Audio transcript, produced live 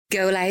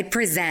Go Loud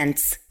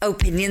presents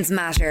Opinions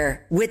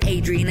Matter with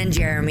Adrian and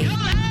Jeremy.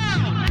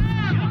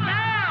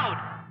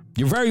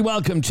 You're very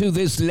welcome to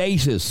this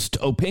latest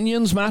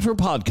Opinions Matter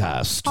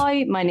podcast.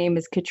 Hi, my name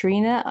is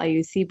Katrina. I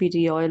use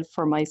CBD oil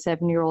for my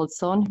 7-year-old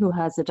son who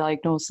has a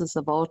diagnosis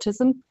of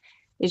autism.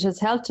 It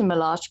has helped him a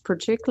lot,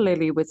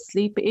 particularly with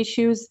sleep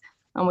issues,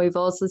 and we've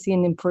also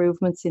seen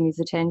improvements in his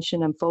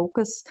attention and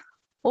focus.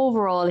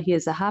 Overall, he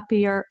is a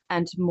happier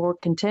and more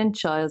content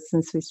child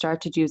since we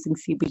started using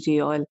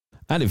CBD oil.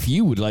 And if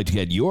you would like to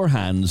get your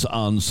hands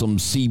on some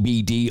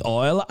CBD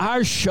oil,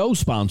 our show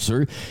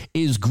sponsor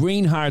is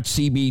Greenheart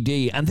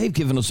CBD, and they've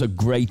given us a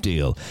great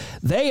deal.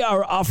 They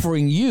are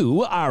offering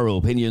you, our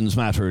Opinions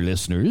Matter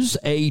listeners,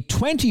 a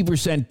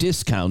 20%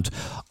 discount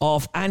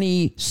off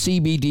any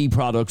CBD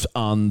product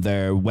on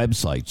their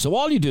website. So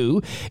all you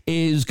do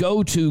is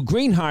go to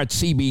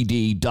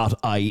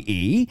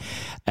greenheartcbd.ie.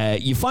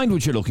 You find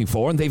what you're looking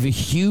for, and they have a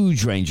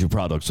huge range of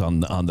products on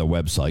their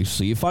website.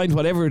 So you find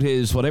whatever it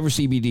is, whatever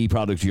CBD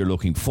product you're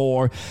looking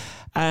for,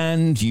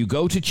 and you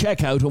go to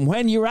checkout, and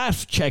when you're at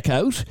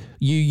checkout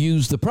you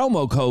use the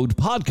promo code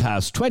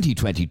podcast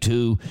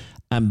 2022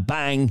 and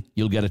bang,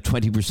 you'll get a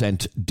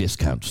 20%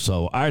 discount.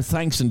 So our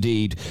thanks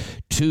indeed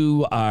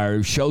to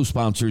our show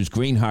sponsors,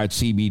 Greenheart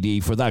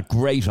CBD, for that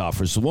great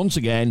offer. So once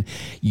again,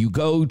 you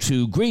go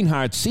to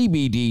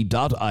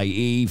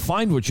greenheartcbd.ie,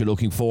 find what you're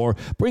looking for,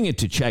 bring it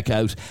to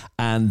checkout,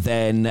 and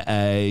then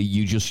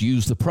you just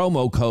use the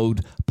promo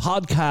code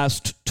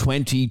podcast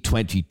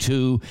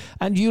 2022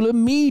 and you'll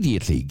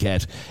immediately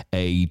get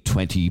a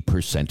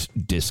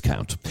 20%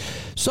 discount.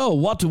 So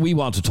what do we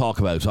want to talk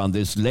about on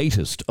this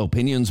latest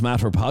Opinions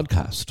Matter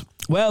podcast?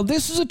 Well,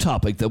 this is a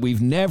topic that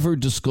we've never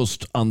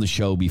discussed on the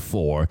show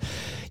before,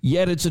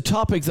 yet it's a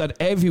topic that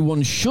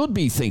everyone should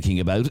be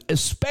thinking about,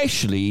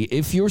 especially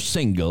if you're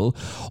single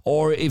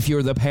or if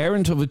you're the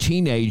parent of a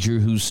teenager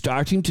who's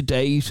starting to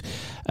date,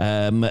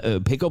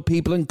 pick up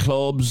people in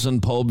clubs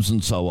and pubs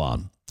and so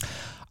on.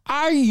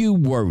 Are you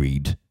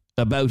worried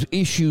about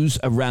issues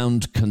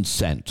around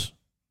consent?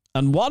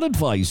 And what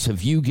advice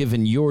have you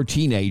given your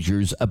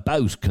teenagers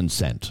about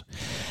consent?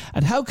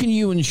 And how can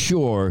you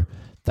ensure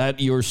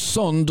that your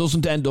son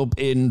doesn't end up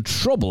in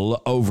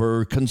trouble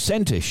over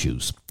consent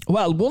issues?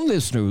 Well, one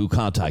listener who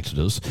contacted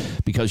us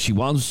because she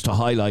wants to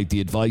highlight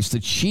the advice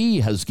that she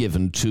has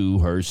given to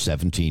her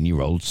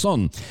 17-year-old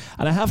son.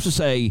 And I have to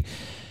say,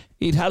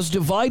 it has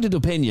divided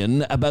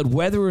opinion about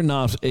whether or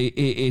not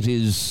it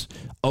is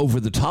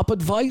over-the-top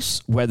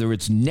advice, whether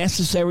it's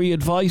necessary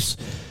advice,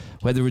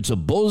 whether it's a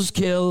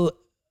buzzkill.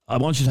 I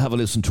want you to have a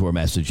listen to her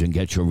message and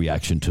get your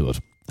reaction to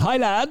it. Hi,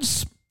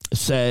 lads.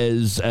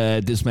 Says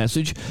this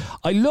message,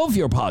 I love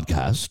your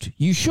podcast.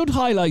 You should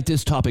highlight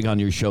this topic on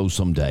your show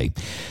someday.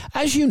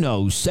 As you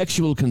know,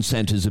 sexual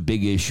consent is a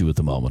big issue at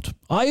the moment.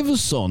 I have a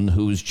son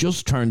who has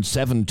just turned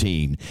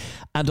 17,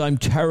 and I'm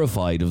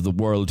terrified of the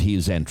world he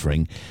is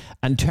entering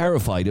and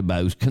terrified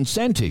about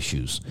consent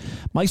issues.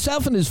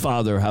 Myself and his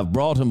father have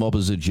brought him up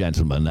as a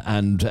gentleman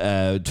and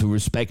to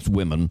respect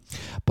women,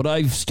 but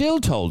I've still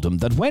told him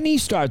that when he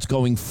starts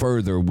going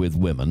further with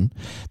women,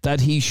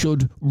 that he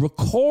should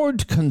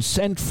record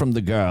consent from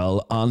the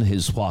girl on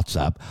his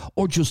WhatsApp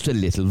or just a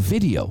little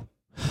video.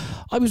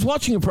 I was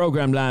watching a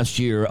program last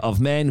year of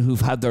men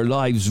who've had their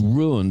lives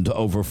ruined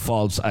over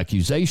false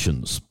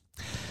accusations.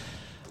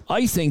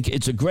 I think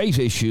it's a great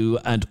issue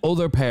and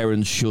other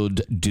parents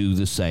should do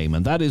the same.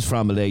 And that is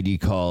from a lady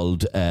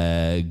called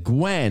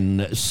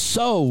Gwen.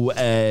 So,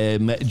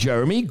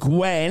 Jeremy,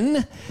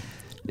 Gwen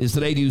is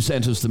the lady who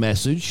sent us the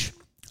message.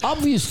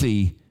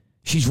 Obviously,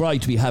 she's right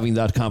to be having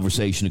that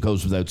conversation, it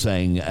goes without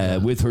saying,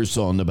 with her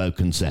son about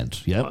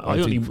consent. Yeah, I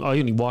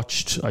only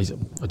watched, I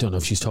don't know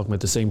if she's talking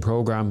about the same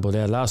program, but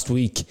last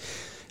week,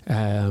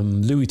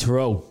 Louis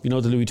Theroux, you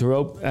know the Louis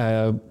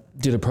Theroux,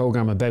 did a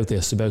program about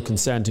this, about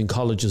consent in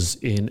colleges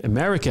in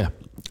America.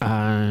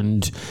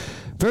 And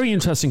very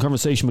interesting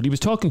conversation, but he was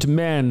talking to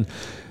men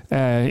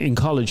in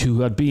college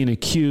who had been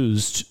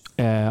accused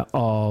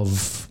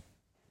of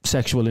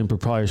sexual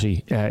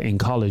impropriety in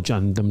college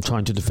and them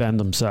trying to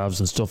defend themselves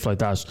and stuff like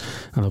that.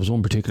 And there was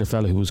one particular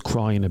fellow who was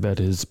crying about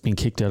his being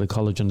kicked out of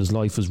college and his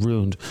life was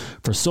ruined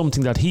for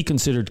something that he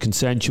considered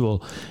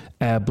consensual,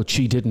 but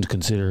she didn't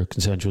consider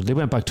consensual. They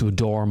went back to a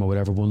dorm or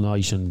whatever one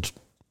night and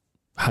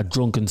had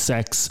drunken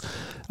sex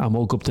and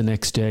woke up the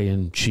next day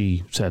and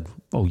she said,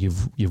 oh,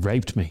 you've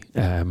raped me.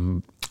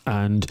 And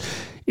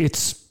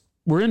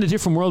we're in a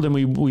different world than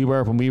we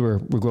were when we were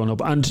growing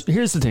up. And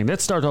here's the thing,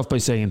 let's start off by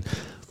saying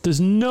there's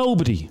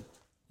nobody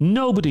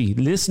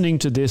listening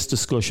to this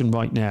discussion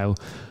right now,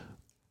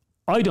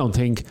 I don't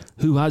think,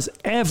 who has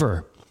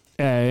ever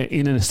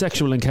in a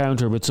sexual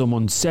encounter with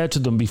someone said to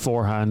them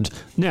beforehand,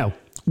 now,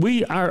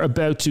 we are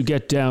about to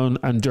get down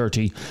and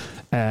dirty.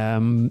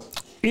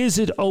 Is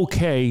it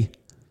okay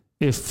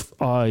if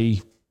I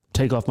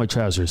take off my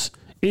trousers?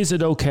 Is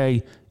it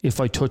okay if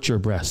I touch your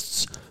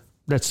breasts?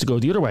 Let's go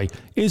the other way.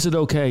 Is it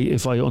okay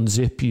if I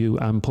unzip you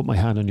and put my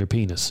hand on your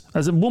penis?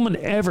 Has a woman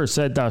ever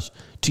said that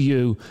to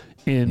you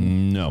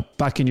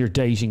back in your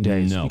dating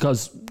days? No.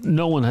 Because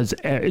no one has.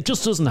 It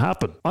just doesn't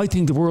happen. I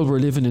think the world we're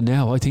living in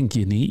now, I think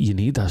you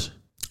need that.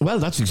 Well,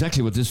 that's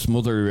exactly what this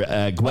mother,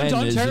 Gwen,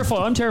 I'm is. terrified.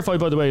 I'm terrified,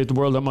 by the way, at the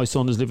world that my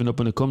son is living up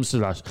when it comes to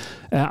that.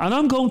 And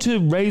I'm going to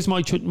raise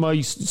my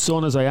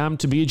son as I am,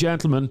 to be a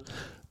gentleman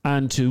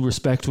and to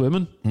respect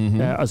women,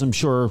 as I'm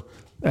sure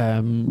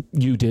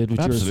you did with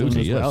your son as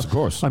well. Yes, of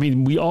course. I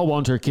mean, we all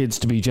want our kids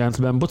to be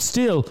gentlemen, but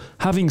still,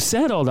 having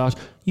said all that,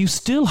 you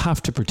still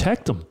have to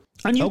protect them.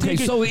 And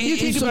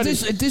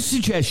this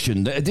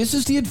suggestion, this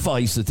is the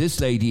advice that this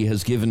lady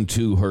has given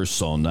to her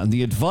son, and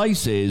the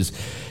advice is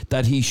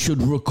that he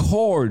should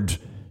record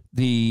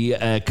the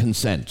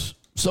consent.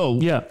 So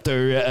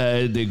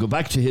they go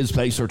back to his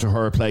place or to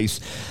her place,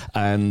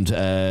 and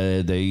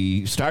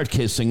they start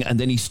kissing, and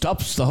then he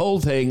stops the whole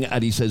thing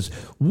and he says,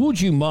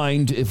 "Would you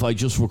mind if I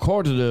just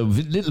recorded a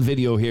little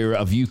video here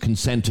of you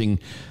consenting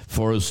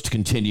for us to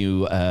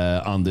continue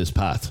on this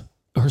path?"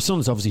 Her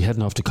son's obviously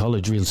heading off to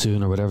college real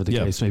soon, or whatever the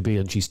case may be,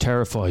 and she's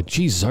terrified.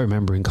 Jesus, I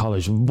remember in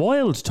college,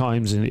 wild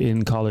times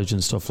in college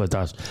and stuff like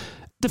that.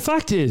 The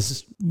fact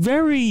is,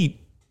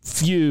 very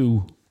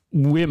few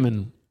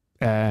women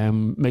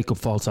make up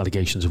false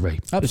allegations of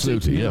rape.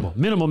 Absolutely,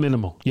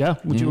 minimal. Yeah,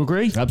 would you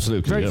agree?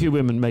 Absolutely. Very few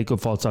women make up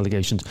false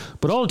allegations,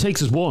 but all it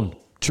takes is one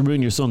to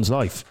ruin your son's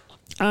life.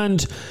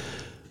 And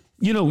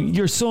you know,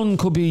 your son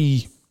could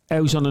be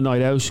out on a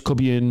night out, could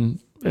be in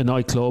a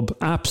nightclub,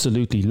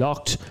 absolutely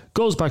locked,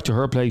 goes back to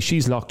her place,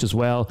 she's locked as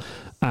well,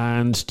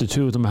 and the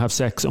two of them have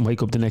sex and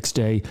wake up the next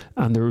day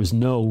and there is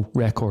no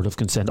record of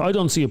consent. I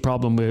don't see a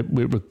problem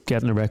with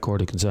getting a record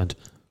of consent.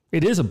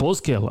 It is a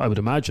buzzkill, I would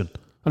imagine.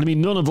 I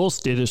mean, none of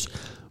us did it,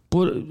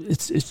 but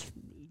it's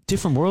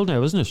different world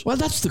now, isn't it? Well,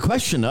 that's the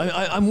question.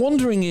 I'm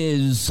wondering,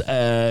 is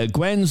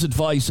Gwen's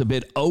advice a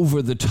bit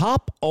over the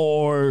top,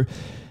 or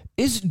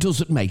does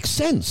it make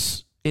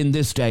sense in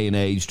this day and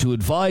age to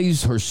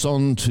advise her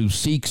son to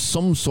seek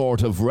some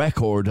sort of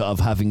record of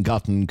having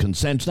gotten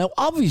consent? Now,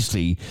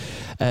 obviously,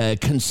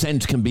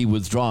 consent can be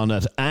withdrawn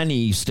at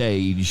any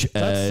stage.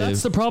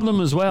 That's the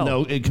problem as well.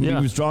 No, it can be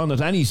withdrawn at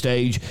any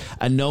stage,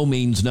 and no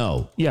means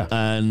no. Yeah.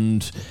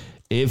 And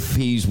if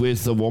he's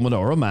with a woman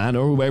or a man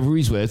or whoever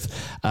he's with,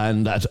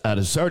 and at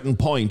a certain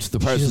point the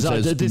person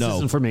says, "This no,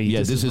 isn't for me. Yeah,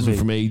 this isn't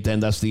for me," then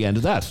that's the end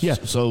of that. Yeah.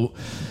 So,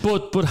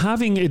 but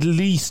having at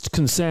least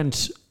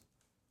consent,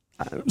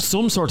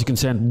 some sort of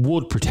consent,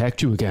 would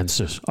protect you against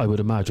it, I would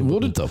imagine.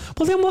 Would it though?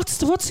 Well, then what's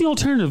the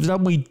alternative?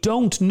 That we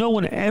don't, no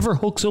one ever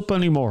hooks up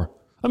anymore.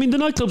 I mean, the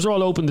nightclubs are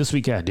all open this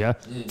weekend,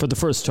 for the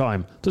first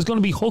time. There's going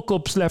to be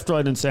hookups left,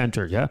 right and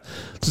centre,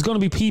 There's going to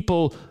be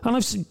people, and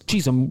I'm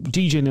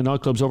DJing in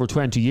nightclubs over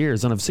 20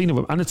 years, and I've seen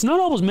them, and it's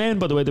not always men,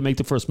 by the way, that make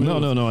the first move.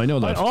 No, I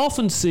know that. I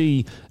often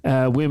see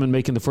women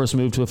making the first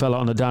move to a fella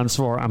on a dance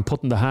floor and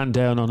putting the hand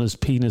down on his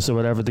penis or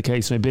whatever the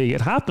case may be.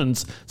 It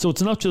happens, so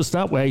it's not just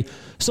that way.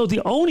 So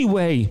the only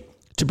way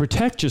to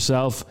protect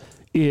yourself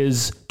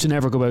is to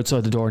never go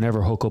outside the door,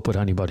 never hook up with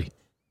anybody.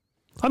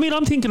 I mean,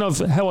 I'm thinking of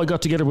how I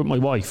got together with my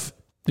wife,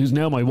 who's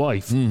now my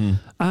wife. Mm-hmm.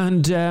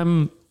 And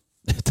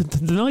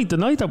the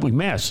night that we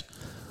met,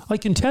 I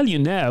can tell you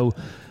now,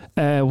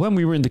 when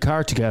we were in the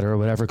car together or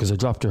whatever, because I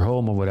dropped her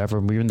home or whatever,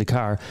 and we were in the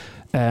car,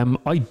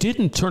 I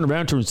didn't turn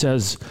around to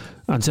her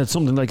and said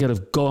something like, "I'd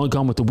have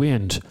gone with the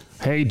wind.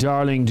 Hey,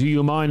 darling, do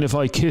you mind if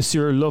I kiss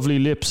your lovely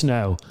lips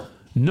now?"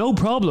 No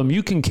problem,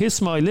 you can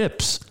kiss my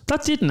lips.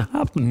 That didn't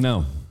happen.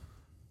 No.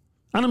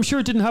 And I'm sure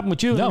it didn't happen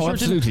with you. No,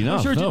 absolutely not.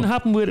 I'm sure it didn't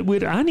happen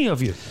with any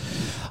of you.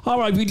 All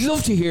right, we'd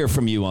love to hear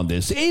from you on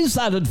this. Is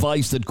that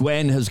advice that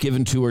Gwen has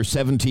given to her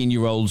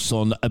 17-year-old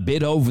son a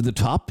bit over the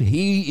top?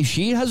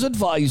 She has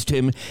advised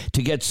him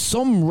to get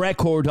some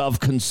record of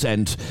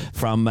consent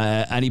from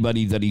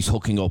anybody that he's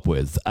hooking up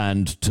with,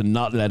 and to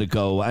not let it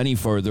go any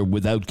further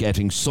without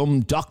getting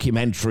some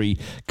documentary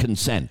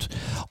consent.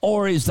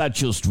 Or is that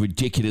just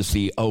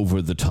ridiculously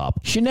over the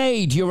top?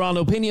 Sinead, you're on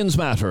Opinions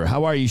Matter.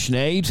 How are you,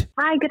 Sinead?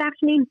 Hi, good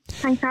afternoon.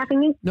 Thanks for having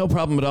me. No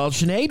problem at all,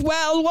 Sinead.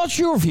 Well, what's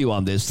your view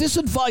on this? This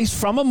advice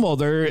from a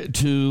mother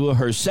to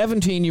her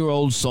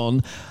 17-year-old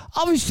son,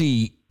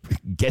 obviously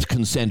get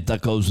consent, that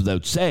goes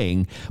without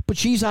saying, but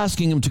she's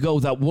asking him to go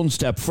that one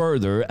step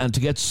further and to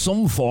get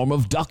some form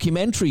of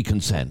documentary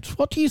consent.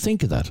 What do you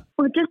think of that?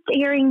 Well, just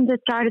hearing the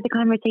start of the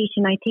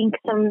conversation, I think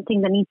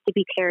something that needs to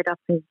be cleared up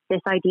is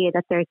this idea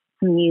that there's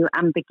some new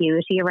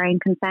ambiguity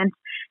around consent.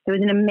 There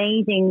was an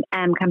amazing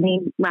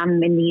campaign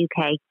run in the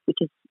UK, which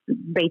is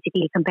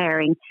basically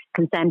comparing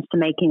consent to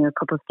making a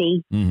cup of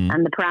tea,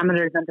 and the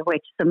parameters under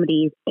which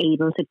somebody is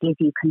able to give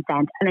you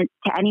consent. And it's,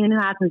 to anyone who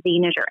hasn't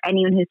seen it, or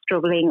anyone who's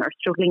struggling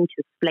to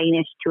explain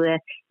it to a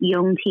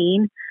young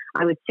teen,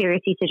 I would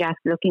seriously suggest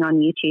looking on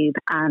YouTube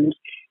and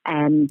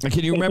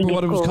can you remember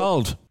what it was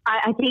called?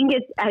 I think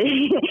it's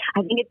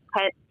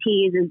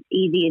tea is as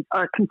easy as,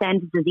 or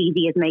consent is as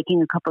easy as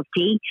making a cup of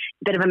tea.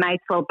 A bit of a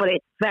mouthful, but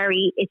it's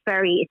very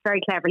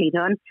cleverly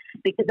done,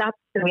 because that's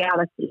the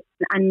reality.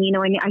 And you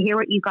know, I hear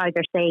what you guys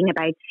are saying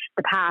about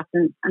the past,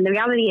 and the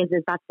reality is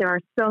that there are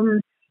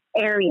some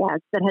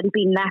areas that had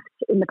been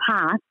left in the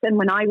past, and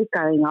when I was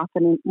growing up,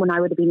 and when I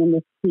would have been in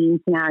this teen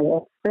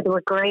scenario, where there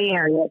were grey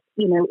areas,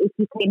 if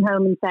you came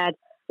home and said,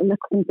 look,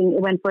 something,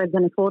 it went further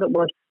than I thought it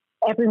would,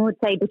 everyone would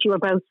say, but you were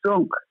both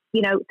drunk,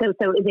 so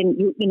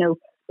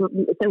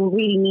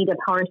really neither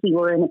party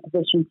were in a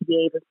position to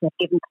be able to have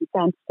given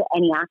consent to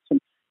any action.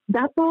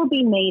 That's all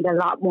been made a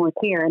lot more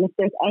clear, and if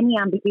there's any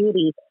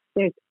ambiguity,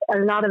 there's a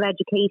lot of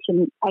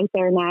education out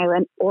there now,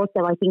 and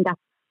also I think that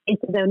this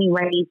has only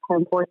raised how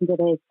important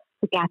it is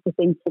to get this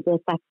into the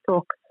sex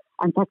talk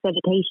and sex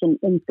education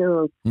in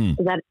schools,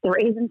 so that there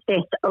isn't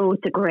this,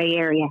 it's a grey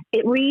area.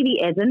 It really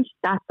isn't.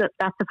 That's a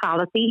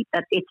fallacy,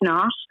 that it's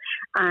not.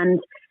 And,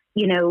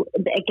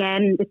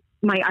 again,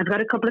 I've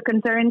got a couple of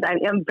concerns. I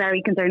am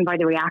very concerned by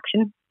the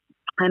reaction.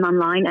 I'm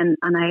online, and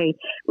I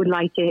would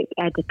like to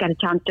just get a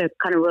chance to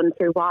kind of run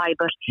through why.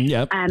 But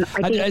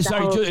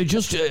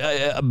just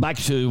back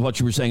to what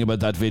you were saying about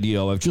that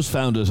video. I've just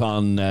found it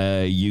on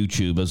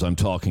YouTube as I'm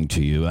talking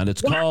to you, and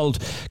it's called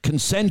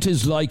 "Consent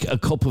is Like a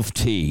Cup of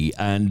Tea,"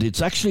 and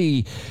it's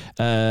actually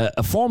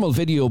a formal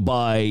video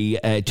by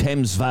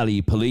Thames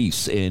Valley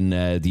Police in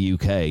the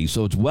UK.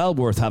 So it's well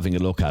worth having a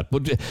look at.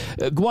 But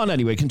go on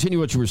anyway. Continue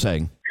what you were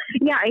saying.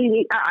 Yeah,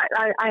 I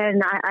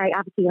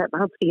obviously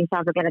hopefully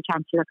yourself will get a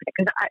chance to look at it,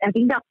 because I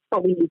think that's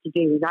what we need to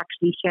do, is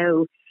actually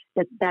show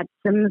that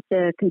some of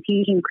the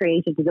confusion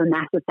created is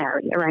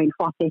unnecessary around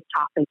what this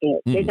topic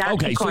is.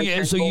 Okay,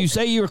 so you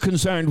say you're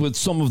concerned with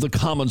some of the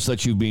comments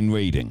that you've been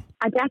reading.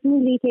 I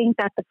definitely think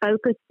that the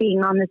focus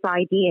being on this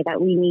idea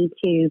that we need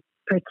to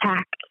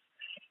protect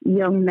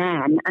young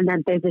men, and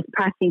that there's this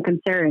pressing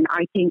concern,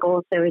 I think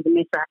also is a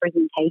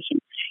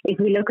misrepresentation. If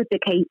we look at the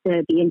case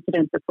of the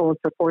incidence of false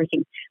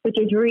reporting, which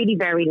is really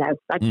very low,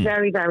 that's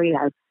very, very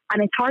low.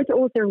 And it's hard to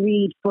also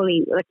read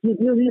fully. Like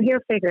you'll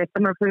hear figures,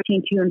 somewhere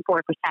between 2 and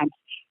 4%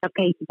 of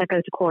cases that go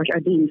to court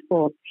are deemed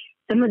false.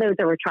 Some of those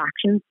are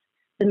retractions.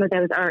 Some of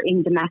those are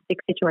in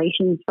domestic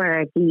situations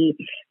where the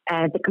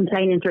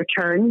complainant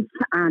returns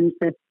and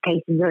the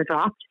cases are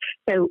dropped.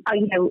 So,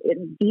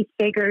 these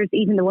figures,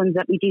 even the ones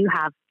that we do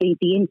have, the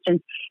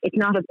instance, it's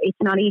not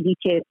easy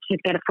to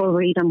get a full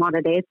read on what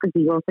it is, because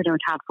we also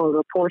don't have full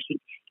reporting.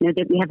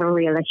 That we have a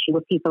real issue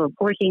with people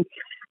reporting,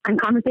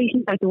 and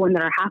conversations like the one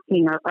that are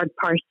happening are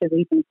part of the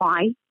reason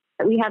why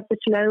we have such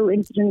low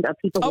incidence of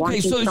people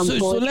wanting so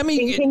let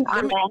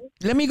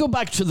me go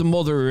back to the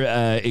mother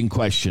in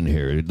question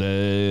here,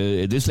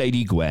 this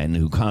lady Gwen,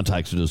 who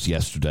contacted us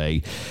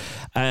yesterday.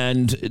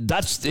 And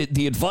that's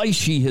the advice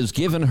she has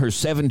given her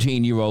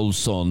 17-year-old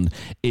son,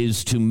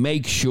 is to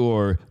make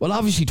sure,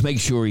 obviously to make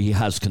sure he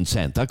has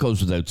consent. That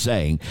goes without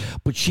saying.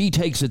 But she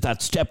takes it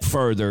that step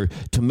further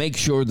to make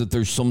sure that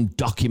there's some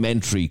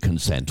documentary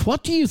consent.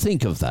 What do you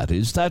think of that?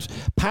 Is that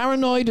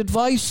paranoid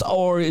advice,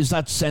 or is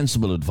that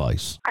sensible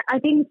advice? I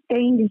think it's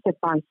dangerous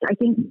advice. I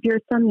think if your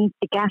son needs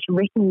to get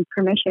written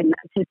permission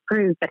to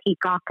prove that he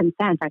got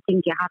consent, I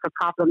think you have a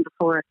problem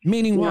before.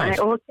 Meaning what? It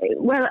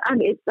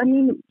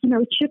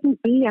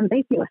shouldn't be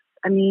ambiguous.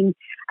 And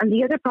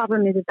the other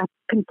problem is that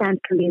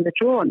consent can be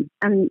withdrawn,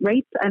 and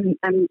rape and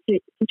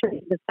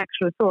situations of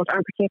sexual assault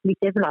aren't particularly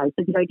civilized.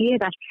 So the idea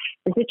that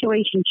the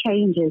situation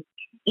changes,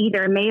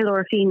 either a male or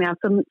a female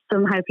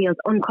somehow feels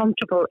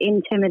uncomfortable,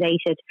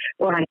 intimidated,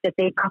 or like that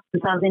they've got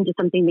themselves into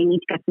something they need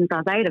to get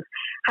themselves out of.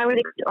 How are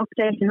they going to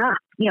update that?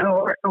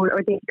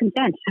 Or they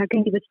consent? How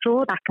can you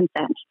withdraw that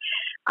consent?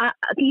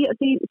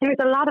 There's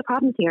a lot of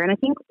problems here, and I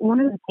think one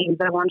of the things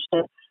that I wanted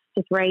to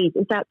just raise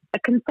is that a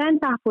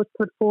consent app was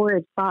put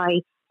forward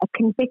by a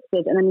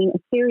convicted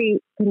serial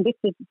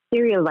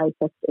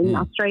rapist in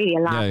Australia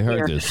last year. I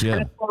heard this, yeah.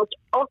 And it's called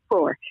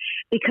uproar,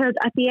 because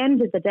at the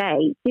end of the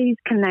day, these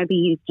can now be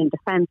used in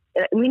defence.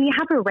 When you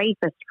have a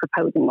rapist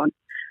proposing one,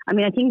 I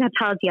think that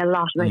tells you a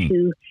lot about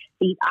who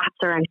these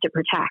apps are out to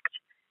protect.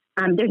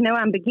 There's no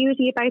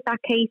ambiguity about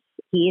that case.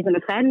 He is an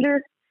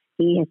offender.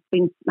 He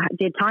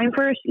did time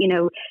for it.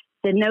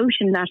 The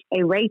notion that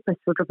a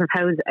rapist would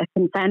propose a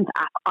consent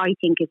app, I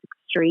think, is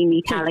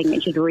extremely telling.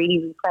 It should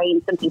really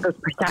reframe some people's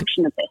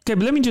perception of this. Okay,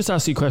 but let me just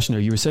ask you a question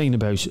here. You were saying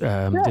about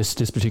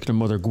this particular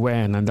mother,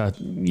 Gwen, and that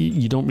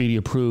you don't really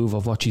approve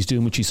of what she's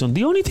doing with her son.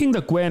 The only thing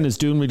that Gwen is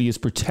doing really is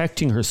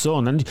protecting her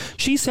son. And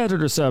she said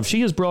it herself.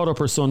 She has brought up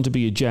her son to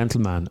be a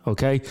gentleman,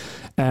 okay,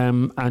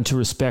 and to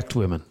respect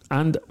women.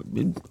 And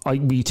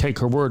we take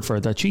her word for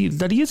it that he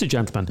is a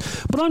gentleman.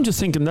 But I'm just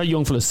thinking that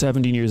young fella,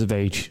 17 years of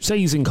age, say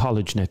he's in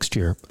college next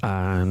year,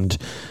 and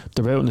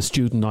they're out on a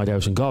student night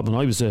out in God. When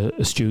I was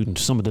a student,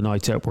 some of the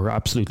nights out were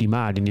absolutely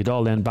mad, and you'd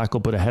all end back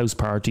up at a house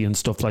party and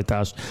stuff like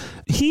that.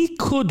 He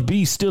could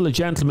be still a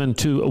gentleman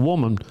to a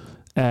woman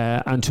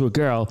and to a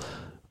girl,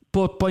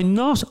 but by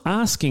not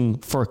asking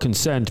for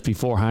consent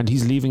beforehand,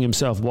 he's leaving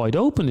himself wide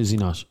open, is he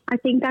not? I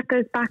think that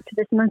goes back to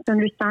this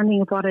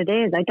misunderstanding of what it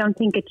is. I don't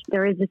think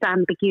there is this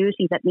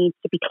ambiguity that needs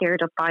to be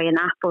cleared up by an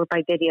app or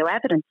by video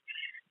evidence.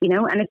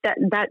 And if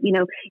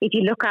if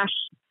you look at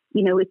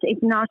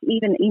it's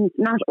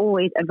not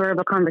always a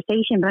verbal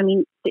conversation. But I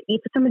mean,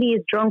 if somebody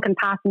is drunk and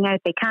passing out,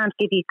 they can't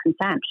give you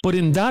consent. But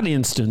in that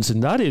instance,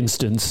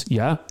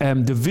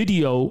 the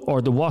video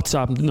or the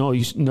WhatsApp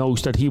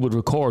note that he would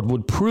record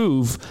would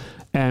prove,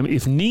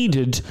 if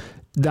needed,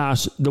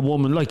 that the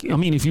woman,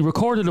 if he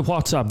recorded a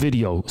WhatsApp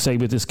video, say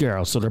with this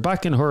girl, so they're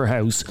back in her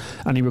house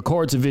and he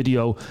records a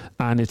video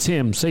and it's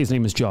him, say his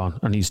name is John,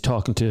 and he's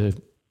talking to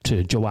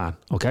Joanne,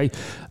 okay?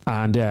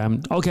 And,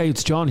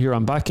 it's John here.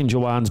 I'm back in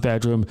Joanne's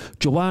bedroom.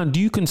 Joanne, do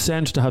you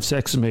consent to have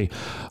sex with me?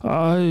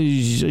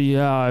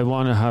 I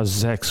want to have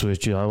sex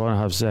with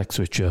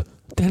you.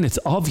 Then it's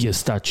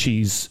obvious that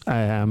she's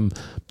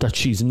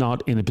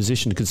not in a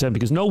position to consent,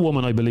 because no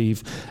woman, I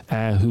believe,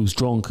 who's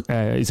drunk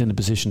is in a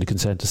position to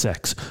consent to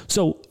sex.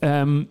 So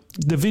the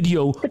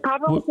video... The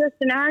problem with the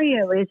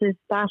scenario is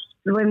that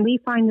when we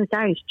find this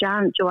out,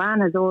 Joanne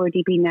has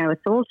already been now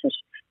assaulted.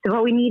 So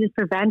what we need is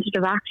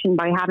preventative action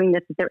by having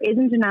that there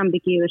isn't an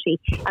ambiguity.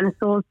 And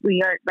assault,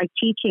 we are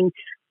teaching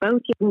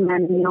both young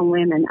men and young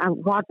women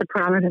what the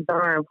parameters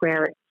are of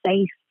where it's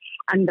safe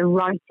and the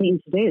right thing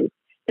to do.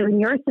 So in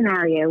your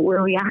scenario,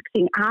 we're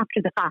reacting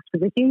after the fact,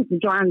 because it seems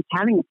that Joanne's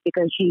telling us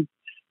because she's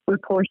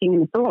reporting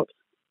an assault.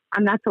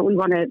 And that's what we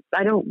want to...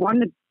 I don't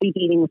want to be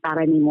dealing with that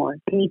anymore.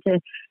 We need to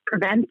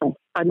prevent this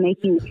by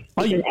making... If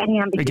there's any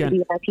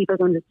ambiguity about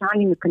people's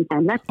understanding of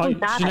consent, let's put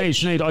that out.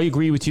 Sinead, I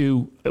agree with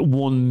you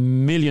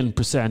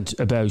 1,000,000%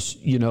 about,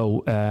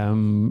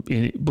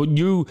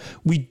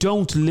 we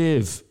don't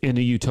live in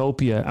a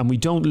utopia, and we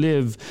don't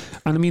live...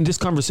 And I mean, this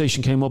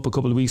conversation came up a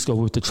couple of weeks ago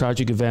with the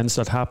tragic events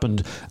that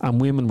happened, and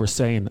women were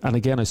saying, and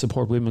again, I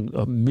support women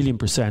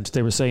 1,000,000%,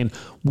 they were saying,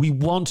 we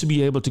want to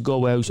be able to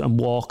go out and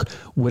walk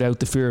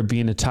without the fear of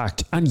being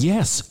attacked. And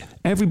yes,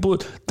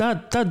 everybody...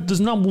 That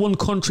there's not one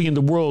country in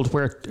the world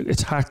where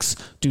attacks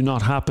do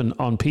not happen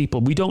on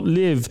people. We don't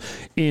live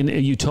in a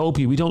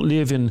utopia. We don't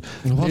live in...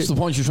 What's the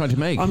point you're trying to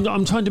make?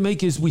 I'm trying to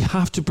make is we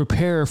have to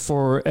prepare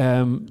for...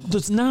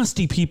 there's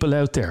nasty people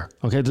out there,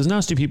 okay? There's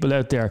nasty people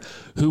out there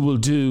who will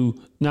do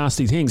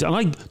nasty things.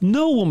 And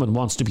no woman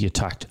wants to be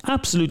attacked.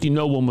 Absolutely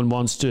no woman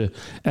wants to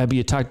be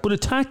attacked. But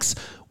attacks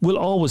will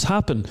always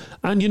happen.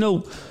 And,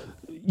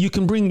 you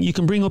can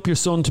bring up your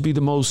son to be the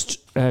most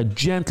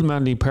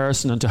gentlemanly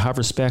person and to have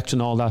respect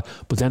and all that,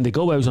 but then they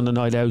go out on the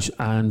night out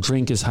and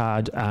drink is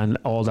had and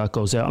all that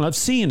goes out. And I've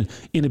seen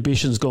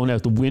inhibitions going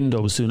out the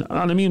window soon,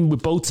 and I mean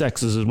with both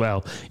sexes as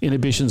well,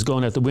 inhibitions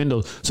going out the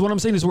window. So what I'm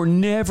saying is we're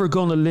never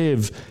going to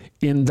live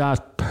in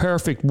that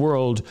perfect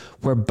world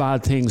where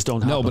bad things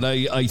don't happen. No, but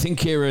I think,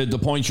 Ciara, the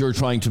point you're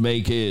trying to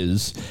make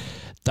is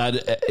that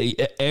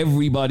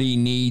everybody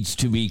needs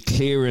to be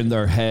clear in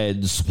their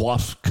heads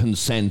what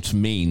consent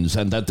means,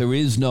 and that there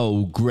is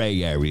no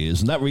grey area.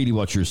 Isn't that really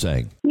what you're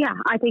saying? Yeah,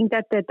 I think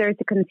that there's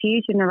a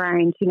confusion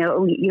around,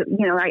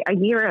 I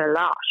hear it a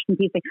lot. And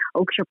people think,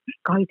 sure,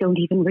 guys don't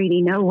even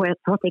really know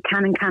what they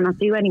can and cannot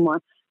do anymore.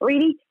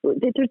 Really,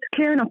 there's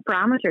clear enough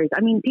parameters.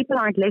 I mean, people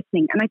aren't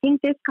listening. And I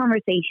think this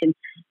conversation,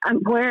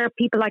 where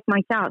people like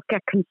myself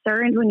get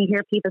concerned when you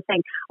hear people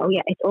saying,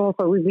 it's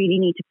awful, we really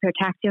need to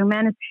protect young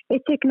men,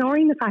 it's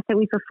ignoring the fact that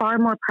we've a far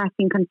more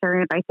pressing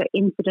concern about the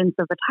incidence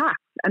of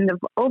attacks and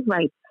of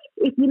rapes.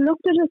 If you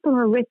looked at it from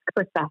a risk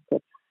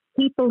perspective,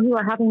 people who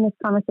are having this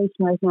conversation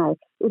right now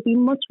would be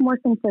much more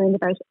concerned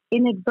about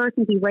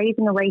inadvertently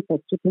raising a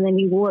rapist than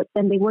they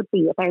would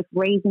be about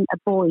raising a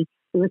boy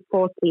who was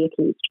falsely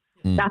accused.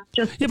 That's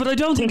just... Yeah, but I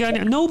don't think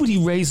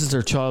nobody raises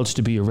their child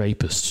to be a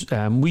rapist.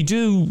 We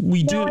do.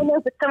 No, I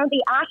know, but some of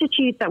the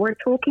attitudes that we're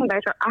talking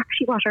about are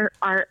actually what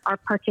are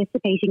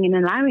participating in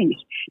allowing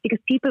it, because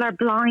people are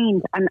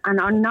blind and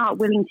are not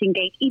willing to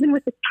engage, even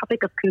with the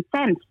topic of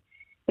consent.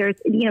 There's,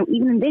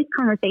 even in this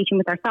conversation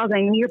with ourselves,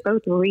 I mean, you're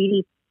both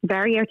really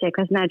very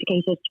articulate and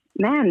educated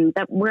men,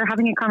 that we're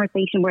having a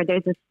conversation where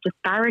there's this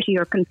disparity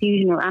or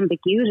confusion or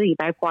ambiguity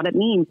about what it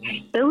means.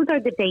 Those are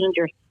the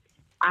dangerous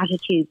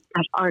attitudes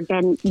that are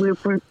then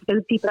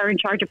those people are in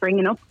charge of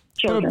bringing up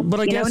children.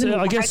 But I guess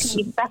how can we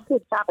expect to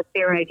have a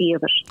fair idea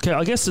of it? Okay,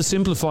 I guess to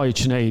simplify it,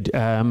 Sinead,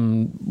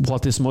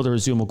 what this mother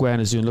is doing, what Gwen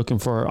is doing, looking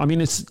for. I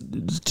mean, it's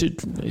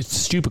a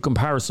stupid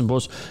comparison,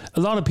 but a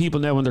lot of people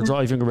now when they're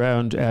driving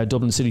around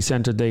Dublin city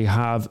centre, they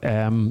have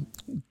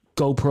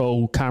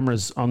GoPro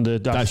cameras on the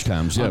dash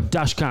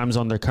cams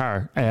on their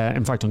car.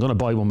 In fact, I'm going to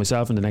buy one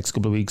myself in the next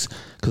couple of weeks,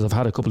 because I've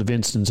had a couple of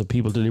instances of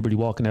people deliberately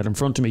walking out in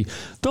front of me.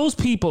 Those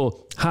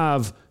people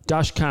have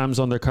dash cams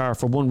on their car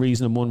for one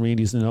reason and one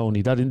reason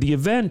only: that in the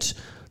event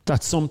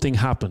that something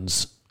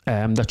happens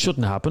that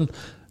shouldn't happen,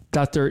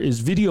 that there is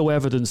video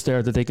evidence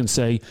there that they can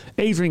say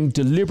Adrian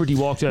deliberately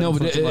walked out in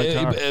front of my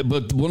car.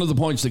 But one of the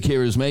points that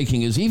Ciara is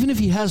making is, even if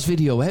he has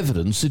video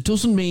evidence, it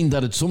doesn't mean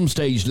that at some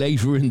stage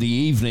later in the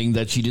evening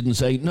that she didn't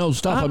say, no,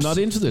 stop, I'm not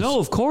into this. No,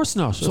 of course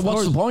not. So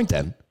what's the point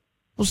then?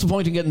 What's the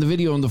point in getting the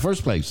video in the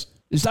first place?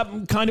 Is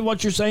that kind of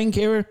what you're saying,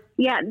 Ciara?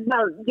 Yeah,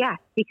 well, yes,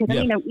 because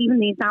even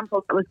the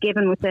example that was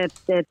given with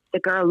the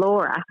girl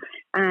Laura,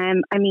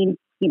 I mean,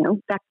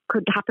 that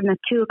could happen at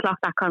 2 o'clock,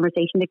 that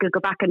conversation. They could go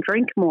back and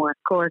drink more.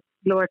 Of course,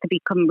 Laura could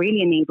become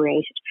really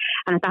inebriated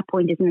and at that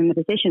point isn't in a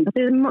position. But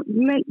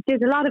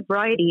there's a lot of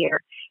variety here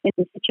in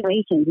the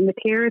situations. And the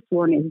clearest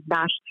one is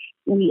that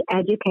we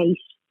educate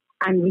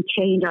and we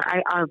change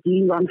our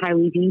view on how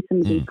we view some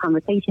of these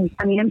conversations.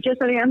 I mean,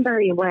 I'm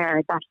very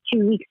aware that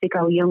 2 weeks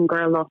ago a young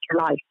girl lost her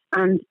life,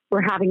 and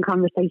we're having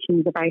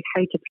conversations about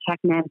how to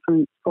protect men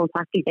from false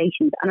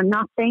accusations. And I'm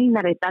not saying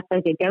that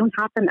they don't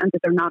happen and that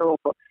they're not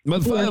awful.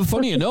 Well,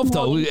 funny enough,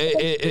 though,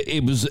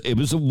 it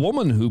was a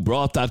woman who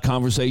brought that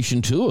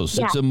conversation to us.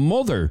 Yeah. It's a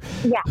mother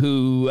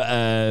who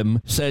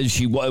says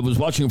she was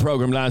watching a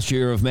program last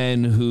year of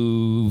men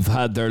who've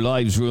had their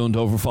lives ruined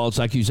over false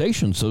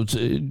accusations. So,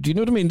 do you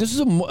know what I mean? This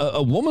is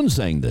a woman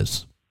saying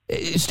this.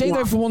 Stay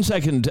there for 1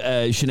 second,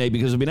 Sinead,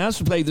 because I've been asked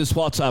to play this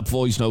WhatsApp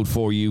voice note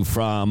for you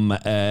from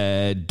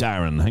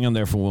Darren. Hang on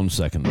there for 1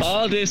 second.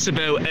 All this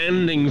about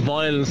ending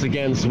violence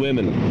against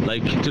women.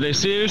 Like, do they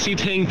seriously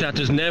think that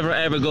there's never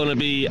ever going to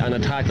be an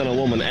attack on a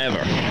woman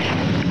ever?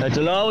 Like,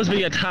 there'll always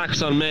be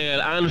attacks on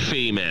male and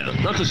female,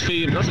 not just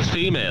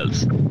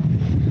females.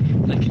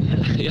 Like,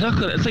 you're not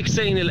gonna. It's like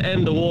saying you'll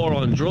end the war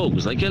on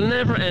drugs. Like, you'll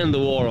never end the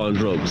war on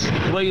drugs.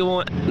 The way you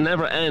won't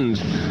never end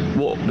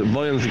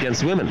violence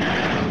against women.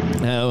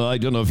 I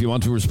don't know if you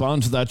want to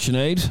respond to that,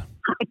 Sinead.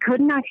 I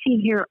couldn't actually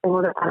hear all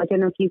of that. I don't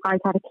know if you guys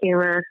had a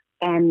clearer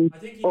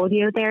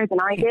audio there than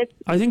I did.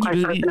 I think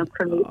he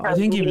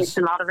was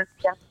a lot of it.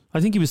 Yeah. I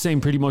think he was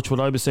saying pretty much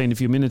what I was saying a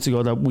few minutes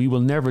ago, that we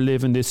will never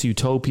live in this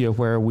utopia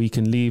where we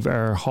can leave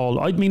our hall.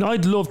 I mean,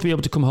 I'd love to be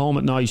able to come home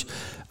at night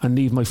and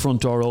leave my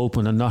front door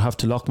open and not have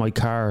to lock my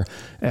car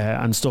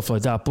and stuff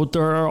like that. But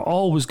there are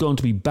always going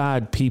to be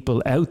bad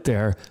people out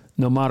there,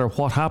 no matter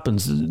what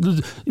happens.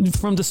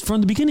 From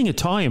the beginning of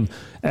time,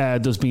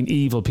 there's been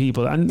evil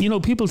people. And,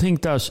 people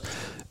think that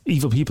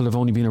evil people have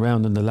only been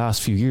around in the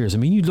last few years. I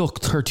mean, you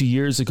look 30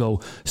 years ago,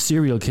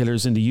 serial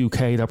killers in the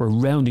UK that were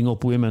rounding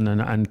up women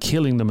and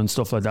killing them and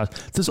stuff like that.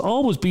 There's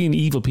always been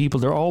evil people.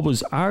 There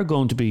always are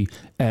going to be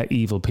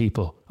evil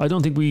people. I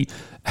don't think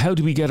how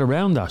do we get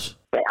around that?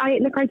 I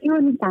do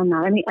understand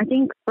that. I mean, I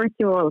think, first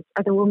of all,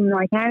 as a woman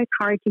right now, it's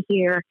hard to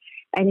hear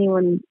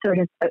anyone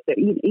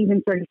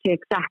even to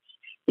accept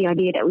the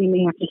idea that we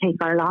may have to take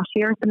our lot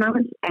here at the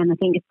moment. And I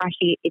think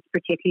especially it's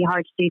particularly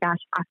hard to do that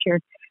after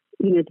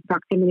the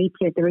proximity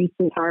to the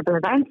recent horrible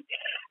events.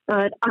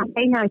 But I'm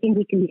saying that I think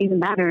we can do even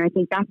better. I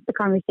think that's the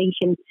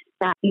conversation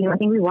that, I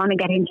think we want to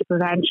get into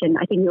prevention.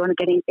 I think we want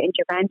to get into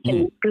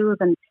intervention in schools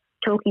and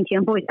talking to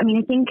young boys. I mean,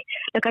 I think,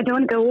 I don't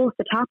want to go off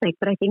the topic,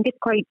 but I think it's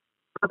quite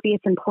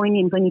obvious and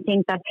poignant when you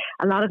think that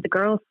a lot of the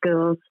girls'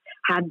 schools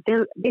had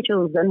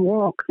vigils and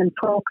walks and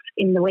talks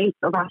in the wake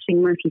of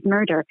Aisling Murphy's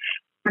murder.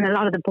 And a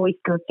lot of the boys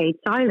still stayed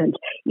silent.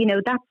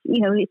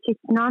 It's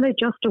not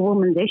just a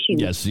woman's issue.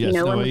 Yes. I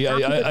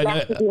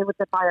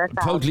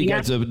totally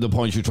get the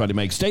point you're trying to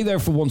make. Stay there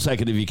for 1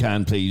 second if you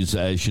can, please,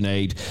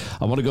 Sinead.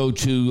 I want to go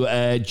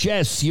to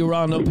Jess. You're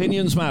on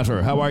Opinions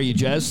Matter. How are you,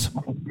 Jess?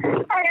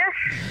 Hiya.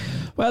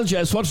 Well,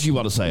 Jess, what did you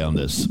want to say on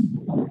this?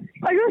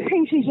 I just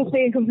think she's just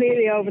being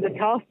completely over the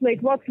top.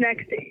 Like, what's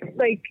next?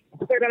 Like,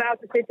 they're going to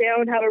have to sit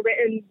down and have a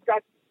written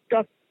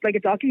a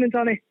document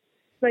on it.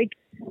 Like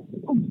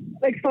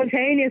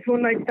spontaneous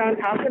one night stands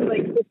happen.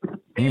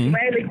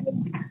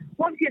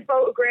 Once you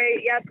both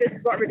agree, yeah, this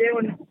is what we're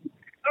doing.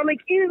 Or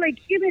even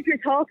if you're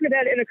talking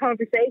about it in a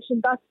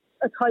conversation, that's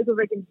a type of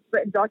written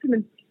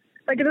document.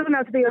 It doesn't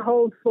have to be a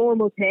whole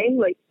formal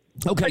thing.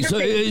 Okay,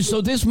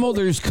 so this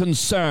mother's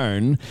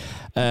concern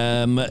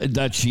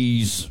that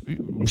she's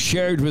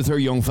shared with her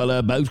young fella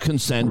about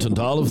consent and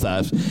all of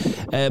that,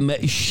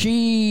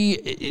 she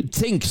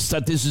thinks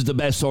that this is the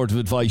best sort of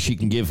advice she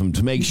can give him,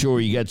 to make sure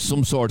he gets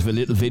some sort of a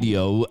little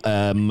video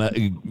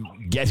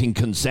getting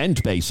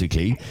consent,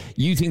 basically.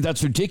 You think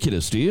that's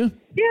ridiculous, do you?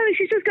 Yeah,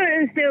 she's just going to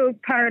instill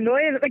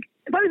paranoia.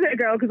 If I was with a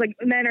girl, because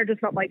men are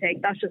just not my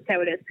take, that's just how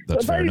it is.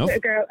 That's fair enough.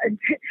 If I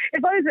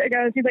was with a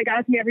girl and she's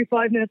asking me every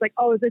 5 minutes,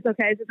 oh, is this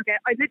okay? Is this okay?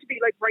 I'd literally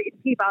be right,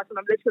 keep asking.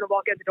 I'm literally going to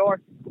walk out the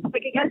door.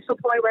 It gets to a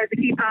point where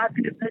they keep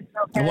asking, is this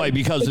okay? Why?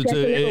 Because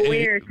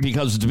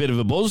because it's a bit of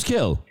a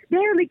buzzkill. Yeah,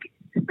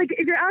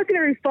 if you're asking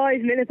every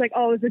 5 minutes,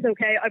 oh, is this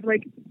okay? I'd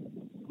be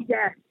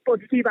yeah, but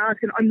to keep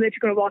asking, I'm literally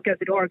going to walk out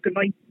the door. Good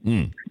night.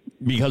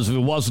 Because if it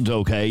wasn't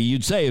okay,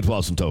 you'd say it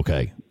wasn't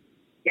okay.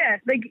 Yeah,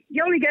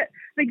 you only get,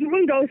 you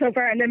wouldn't go so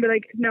far and then be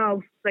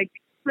no.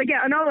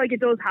 Yeah, I know, it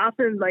does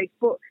happen, but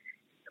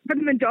for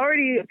the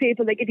majority of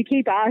people, if you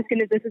keep asking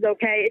if this is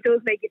okay, it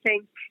does make you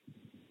think,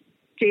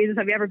 Jesus,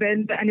 have you ever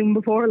been to anyone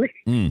before?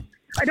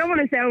 I don't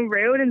want to sound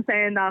rude in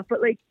saying that,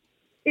 but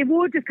it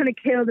would just kind of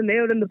kill the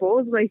mood and the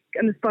buzz,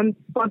 and the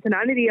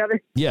spontaneity of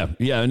it. Yeah,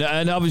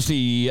 and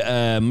obviously,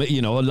 a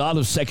lot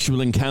of sexual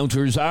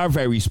encounters are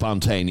very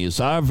spontaneous,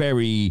 are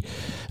very...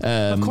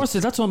 of course,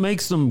 that's what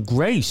makes them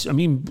great. I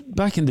mean,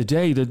 back in the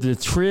day, the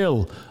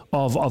thrill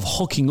of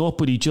hooking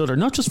up with each other,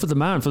 not just for the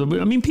man.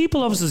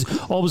 People obviously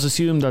always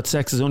assume that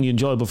sex is only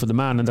enjoyable for the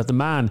man and that the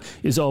man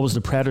is always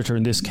the predator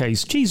in this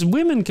case. Geez,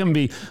 women can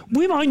be...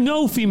 I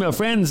know female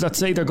friends that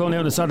say they're going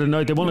out on a Saturday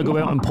night, they want to go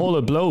out and pull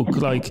a bloke.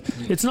 Like,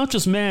 it's not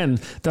just men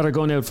that are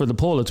going out for the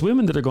pull, it's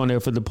women that are going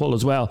out for the pull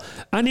as well.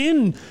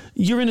 And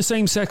you're in a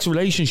same-sex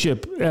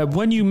relationship.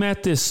 When you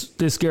met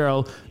this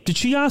girl, did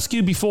she ask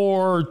you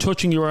before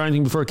touching you or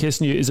anything, before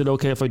kissing you, is it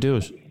okay if I do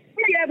it?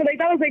 Yeah, but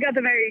that was at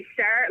the very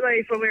start,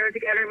 when we were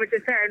together, which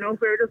is fair enough.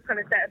 We were just kind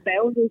of setting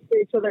boundaries for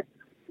each other.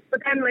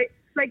 But then,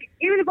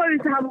 even if I was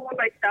to have a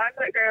one-night stand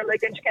with a girl,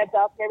 then she kept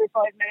asking every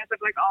 5 minutes, I'd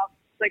be like, oh,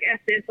 F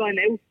this, I'm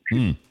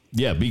out.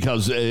 Yeah,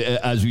 because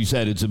as we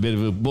said, it's a bit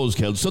of a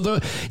buzzkill. So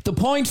the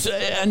point,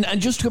 and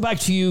just to go back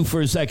to you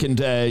for a second,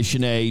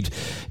 Sinead,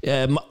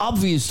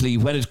 obviously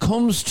when it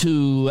comes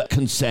to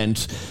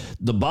consent,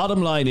 the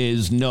bottom line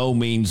is no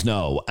means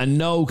no, and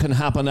no can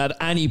happen at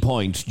any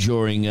point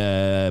during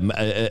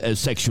a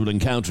sexual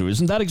encounter.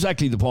 Isn't that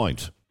exactly the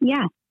point?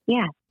 Yeah.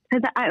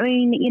 Because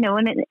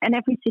and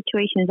every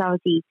situation is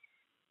obviously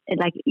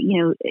like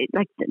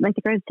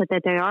the girls said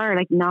that they are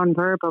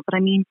non-verbal, but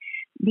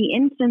the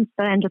incidents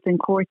that end up in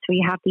courts where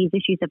you have these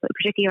issues,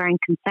 particularly around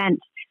consent,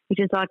 which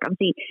is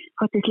obviously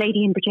what this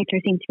lady in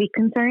particular seems to be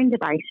concerned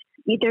about.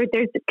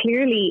 There's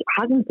clearly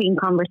hasn't been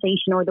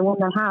conversation, or the one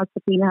that has,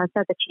 the female has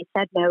said that she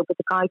said no, but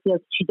the guy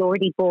feels she's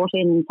already bought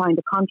in and signed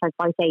a contract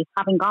by, say,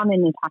 having gone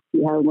in a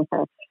taxi home with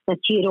her, that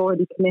she had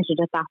already committed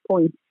at that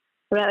point.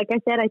 But like I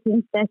said, I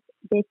think that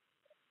this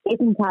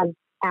isn't as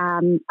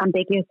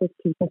ambiguous as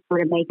people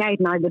sort of make out,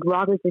 and I would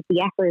rather that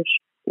the effort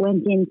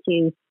went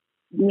into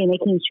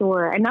making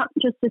sure, and not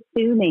just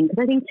assuming,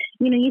 because I think,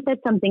 you said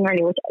something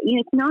earlier, which,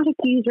 it's not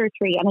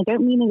accusatory, and I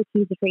don't mean it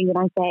accusatory when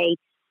I say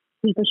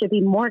people should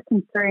be more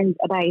concerned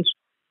about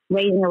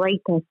raising a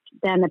rapist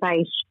than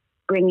about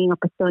bringing up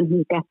a son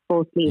who gets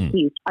falsely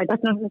accused.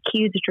 That's not an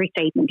accusatory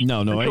statement.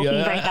 No, and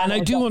I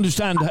do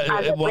understand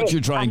what you're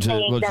trying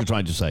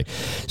to say.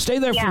 Stay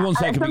there for 1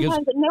 second, because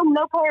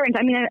no parent.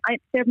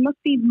 There must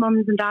be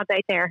mums and dads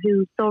out there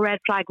who saw red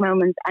flag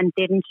moments and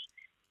didn't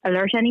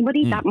alert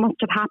anybody. That must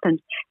have happened.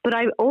 But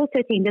I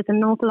also think there's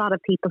an awful lot of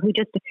people who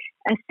just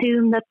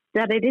assume that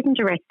it isn't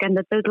a risk and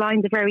that those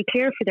lines are very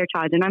clear for their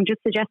child. And I'm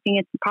just suggesting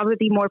it's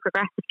probably more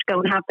progressive to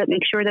go and have that,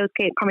 make sure those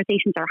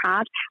conversations are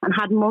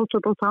had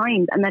multiple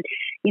times, and that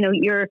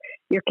your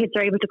kids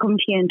are able to come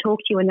to you and talk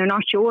to you, and they're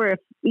not sure if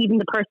even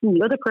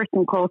the other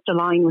person crossed a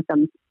line with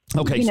them.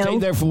 Okay, stay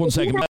there for 1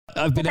 second.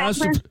 I've been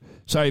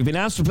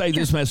asked to play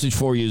this message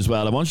for you as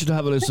well. I want you to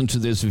have a listen to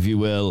this, if you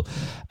will,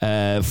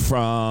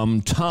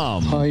 from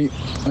Tom. Hi,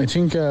 I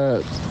think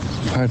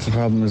part of the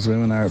problem is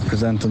women are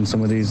presenting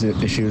some of these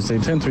issues. They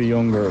tend to be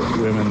younger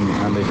women,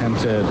 and they tend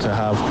to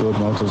have good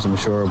motives, I'm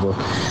sure, but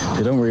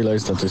they don't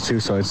realise that there's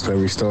two sides to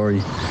every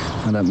story,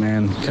 and that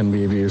men can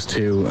be abused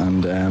too.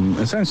 And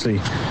essentially,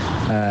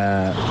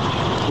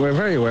 we're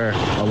very aware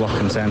of what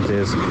consent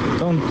is.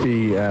 Don't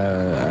be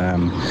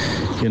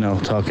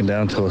talking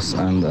down to us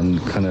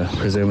and kind of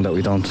presume that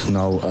we don't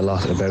know a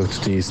lot about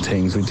these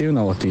things. We do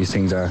know what these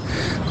things are.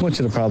 Much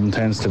of the problem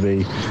tends to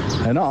be,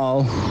 not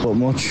all, but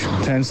much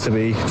tends to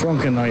be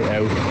drunken night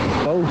out.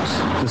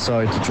 Both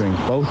decide to drink,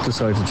 both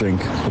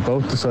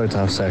decide to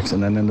have sex,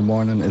 and then in the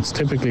morning it's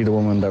typically the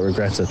woman that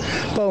regrets it.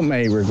 Both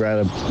may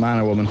regret it, man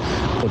or woman,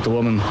 but the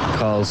woman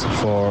calls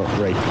for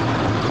rape.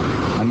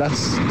 And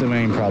that's the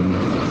main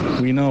problem.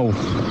 We know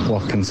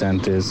what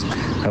consent is,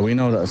 we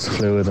know that it's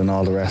fluid and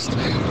all the rest,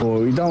 but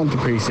what we don't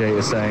appreciate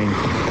is saying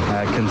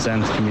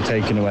consent can be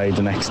taken away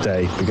the next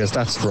day, because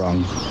that's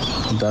wrong.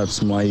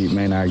 That's my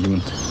main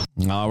argument.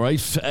 All right.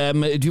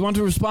 Do you want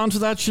to respond to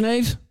that,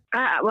 Sinead?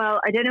 Well,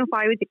 I don't know if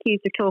I was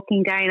accused of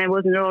talking down. I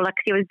wasn't at all.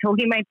 Actually, I was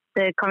talking about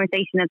the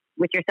conversation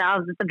with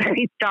yourselves at the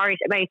very start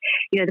about,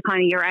 the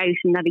kind of you're out,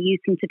 and that it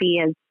used to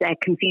be as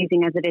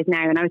confusing as it is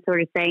now. And I was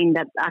sort of saying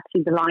that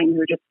actually the lines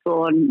were just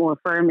drawn more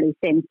firmly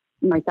since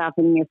myself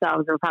and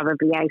yourselves are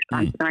probably out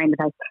prancing around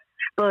the house.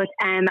 But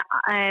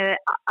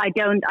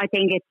I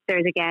think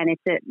there's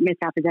a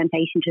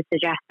misrepresentation to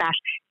suggest that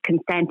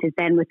consent is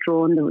then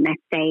withdrawn the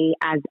next day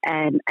as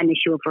an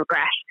issue of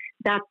regret.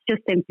 That's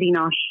just simply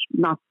not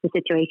the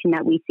situation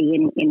that we see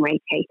in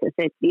rape cases.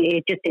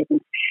 It just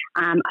isn't.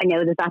 I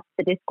know that's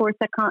the discourse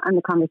and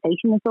the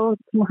conversation that's all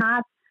can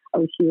have.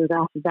 Oh, she was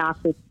after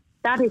that.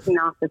 That is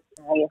not the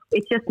scenario.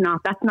 It's just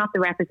not. That's not the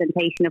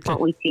representation of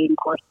what we see in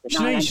court.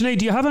 Sinead,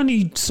 do you have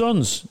any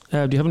sons?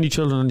 Do you have any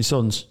children, any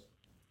sons?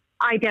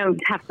 I don't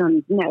have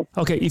sons, no.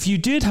 Okay, if you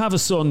did have a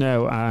son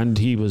now and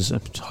he was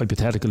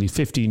hypothetically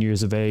 15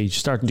 years of age,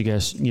 starting to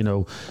get,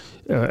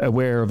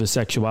 aware of his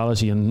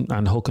sexuality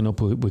and hooking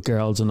up with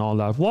girls and all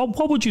that,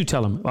 what would you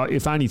tell him,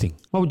 if anything?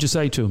 What would you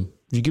say to him?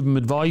 Would you give him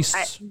advice?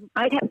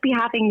 I'd be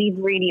having these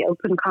really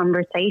open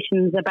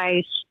conversations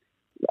about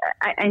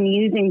and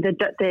using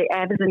the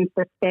evidence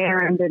that's there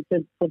and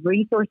the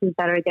resources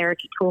that are there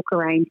to talk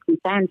around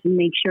consent and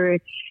make sure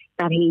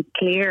that he's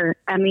clear.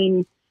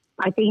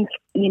 I think,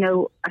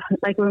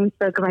 like when we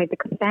spoke about the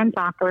consent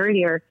app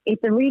earlier,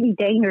 it's a really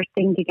dangerous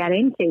thing to get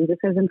into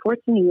because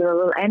unfortunately you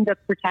will end up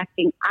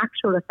protecting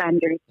actual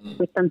offenders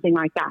with something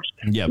like that.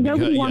 Yeah,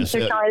 Nobody wants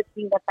their child to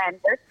be an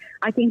offender.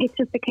 I think it's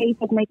just a case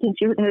of making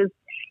sure those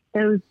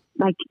there's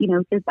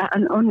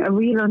a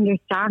real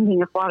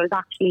understanding of what is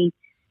actually,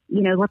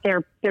 what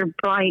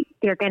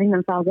they're getting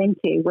themselves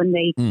into when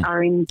they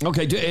are in.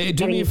 Okay,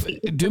 do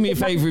me a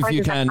favour if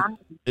you can.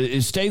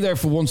 Stay there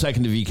for 1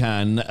 second if you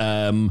can.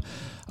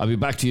 I'll be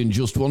back to you in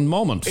just one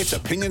moment. It's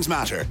Opinions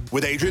Matter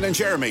with Adrian and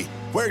Jeremy,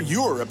 where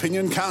your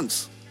opinion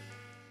counts.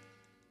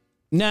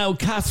 Now,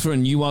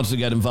 Catherine, you wanted to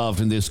get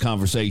involved in this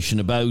conversation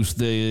about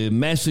the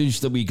message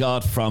that we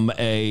got from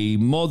a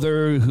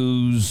mother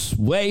whose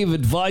way of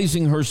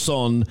advising her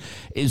son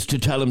is to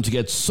tell him to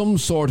get some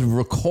sort of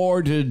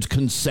recorded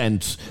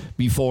consent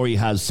before he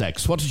has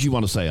sex. What did you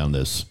want to say on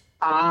this?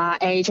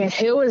 Adrian,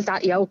 who is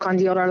that yoke on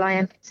the other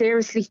line?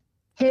 Seriously,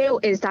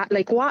 who is that?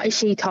 Like, what is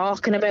she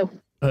talking about?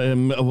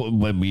 When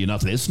were you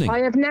not listening? I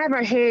have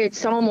never heard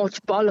so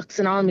much bollocks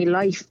in all my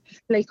life.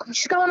 Like,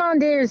 she's going on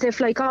there as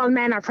if like all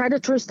men are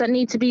predators that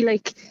need to be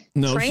like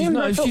trained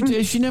or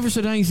something. She never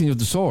said anything of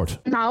the sort.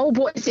 No,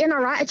 but it's in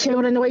her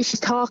attitude and the way she's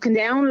talking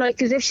down,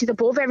 like as if she's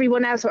above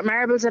everyone else with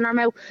marbles in her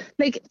mouth.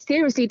 Like,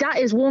 seriously, that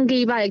is one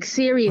gay bag.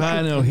 Seriously.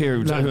 I know. Here,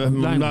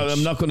 I'm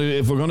not going to.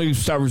 If we're going to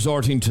start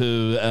resorting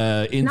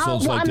to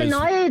insults like this.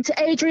 I'm annoyed,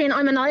 Adrian.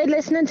 I'm annoyed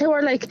listening to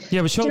her. Like,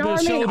 yeah, but show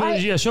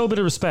a bit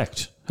of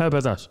respect. How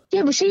about that?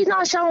 Yeah, but she's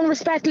not showing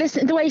respect.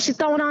 Listen, the way she's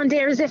going on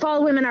there as if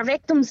all women are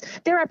victims.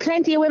 There are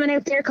plenty of women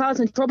out there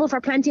causing trouble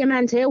for plenty of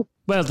men too.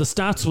 Well, the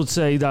stats would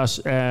say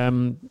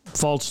that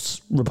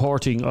false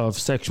reporting of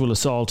sexual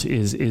assault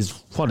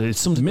is what? It's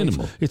something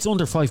minimal. It's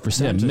under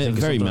 5%. Yeah,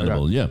 very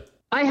minimal. Yeah.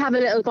 I have a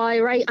little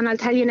boy, right, and I'll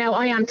tell you now,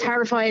 I am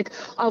terrified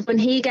of when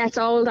he gets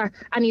older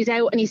and he's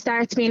out and he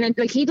starts being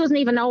like, he doesn't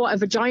even know what a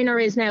vagina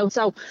is now,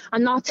 so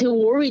I'm not too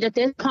worried at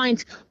this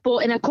point. But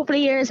in a couple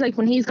of years, like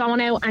when he's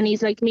going out and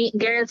he's like meeting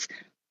girls,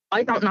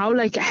 I don't know,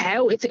 like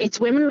how it's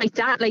women like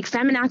that, like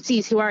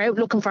feminazis who are out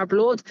looking for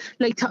blood,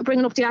 like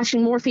bringing up the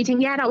Ashling Murphy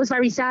thing. Yeah, that was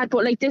very sad,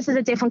 but like this is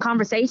a different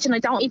conversation. I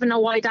don't even know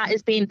why that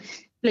is being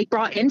like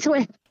brought into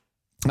it.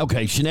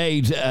 Okay,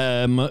 Sinead,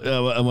 I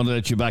want to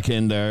let you back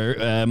in there.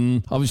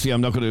 Obviously,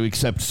 I'm not going to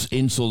accept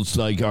insults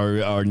like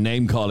our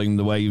name-calling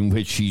the way in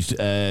which she's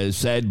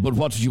said, but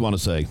what did you want to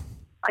say?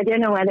 I don't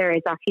know whether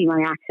it's actually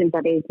my accent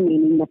that is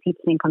meaning that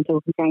people think I'm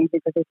talking French,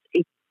 because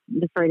it's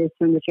the furthest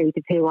from the truth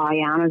of who I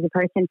am as a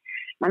person.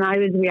 And I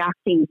was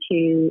reacting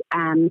to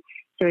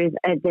sort of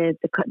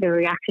the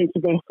reaction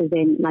to this as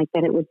in like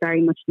that it was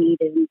very much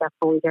needed and that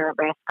boys are at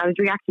risk. I was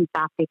reacting to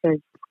that because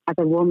as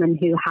a woman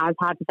who has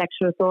had a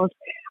sexual assault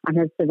and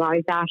has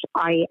survived that,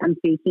 I am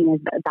speaking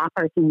as that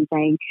person and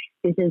saying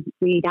this is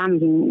really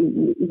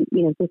damaging.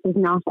 This is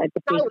not a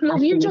no,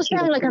 you just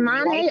sound like a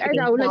man hater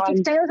though. Like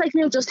it sounds like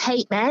you just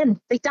hate men.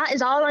 Like that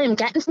is all I am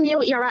getting from you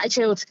with your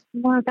attitude.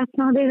 Well, that's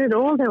not it at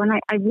all though, and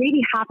I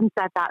really haven't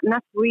said that, and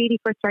that's really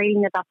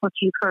frustrating that that's what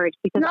you've heard.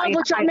 Because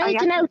but you're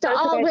making out that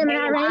all women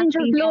are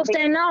angels, love.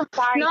 They're not.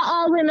 Not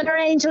all women are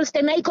angels.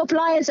 They make up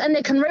lies and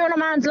they can ruin a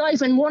man's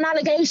life in one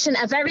allegation,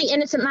 a very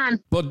innocent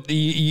man. But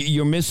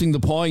you're missing the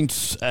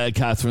point,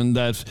 Catherine,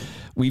 that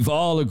we've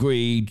all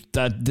agreed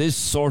that this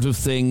sort of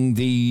thing,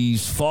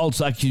 these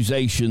false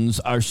accusations,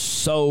 are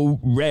so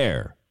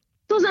rare.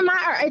 Doesn't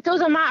matter. It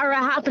doesn't matter what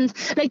happens.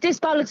 Like this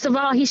bollocks of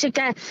he should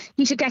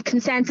get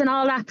consent and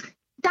all that.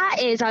 That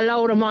is a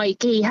load of my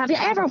gee. Have you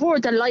ever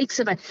heard the likes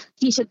of it?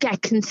 You should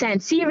get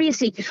consent.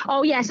 Seriously.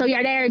 Oh yeah, so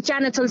you're there,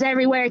 genitals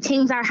everywhere,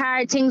 things are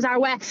hard, things are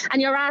wet,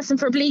 and you're asking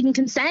for bleeding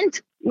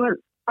consent? Well,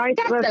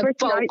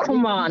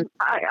 come on.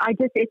 I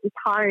just, it's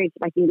hard.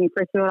 Like,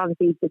 first of all,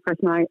 obviously, the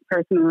personal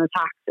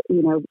attacks,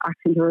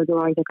 accent or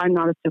otherwise. Like, I'm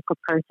not a stuck-up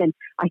person.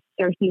 I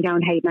certainly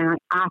don't hate men.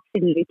 I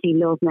absolutely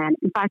love men.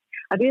 In fact,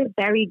 I feel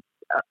very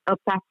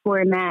upset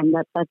for men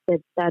that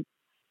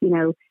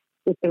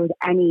if there was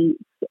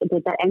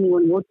that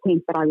anyone would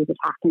think that I was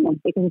attacking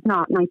them, because it's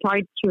not. And I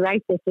tried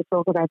throughout this to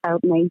talk about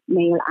both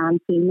male and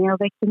female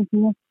victims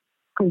in this,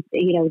 because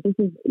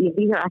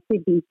these are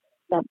activities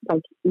that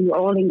like we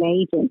all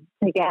engage in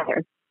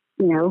together,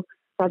 so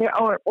there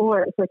or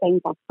for things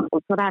like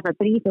whatever.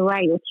 But either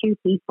way, we're two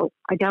people.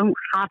 I don't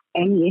have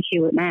any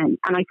issue with men,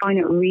 and I find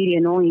it really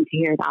annoying to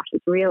hear that.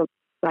 It's real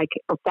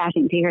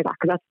upsetting to hear that,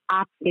 because that's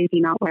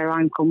absolutely not where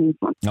I'm coming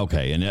from.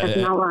 Okay, and that's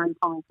not where I'm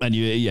coming from. And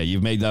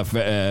you've made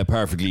that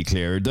perfectly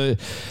clear.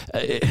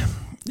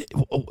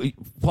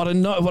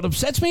 What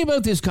upsets me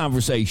about this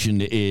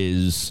conversation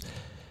is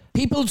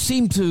people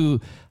seem to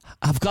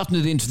have gotten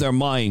it into their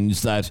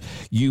minds that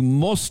you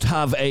must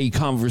have a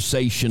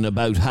conversation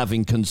about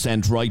having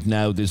consent right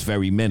now, this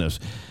very minute.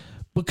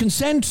 But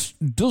consent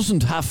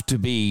doesn't have to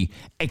be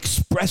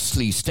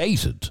expressly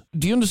stated.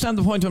 Do you understand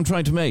the point I'm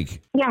trying to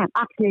make? Yeah,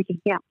 absolutely.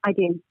 Yeah, I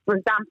do. For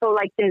example,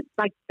 like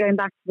going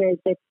back to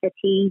the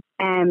tea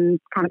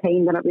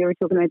campaign that we were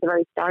talking about at the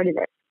very start of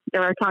it,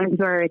 there are times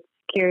where it's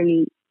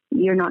clearly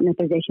you're not in a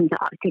position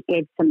to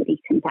give somebody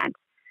consent.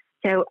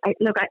 So, I'm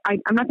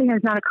not saying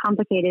it's not a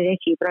complicated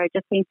issue, but I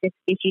just think this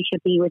issue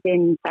should be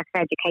within sex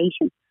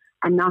education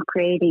and not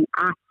creating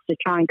apps to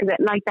try and, because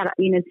like that,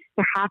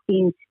 there have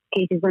been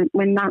cases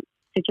when that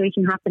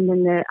situation happened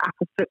in the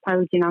apple strip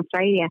post in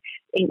Australia,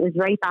 it was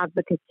rape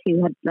advocates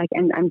who had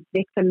and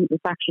victims of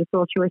sexual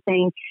assault who were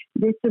saying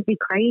this would be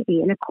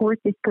crazy, and of course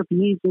this could be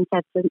used and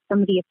said that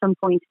somebody at some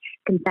point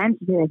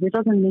consented to this. It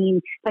doesn't mean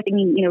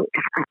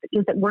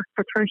does it work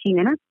for 30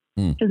 minutes?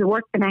 Does it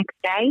work the next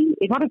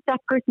day? What if that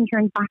person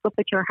turns back up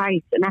at your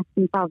house and lets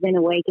themselves in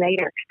a week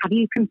later? Have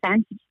you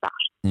consented to that?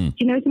 Do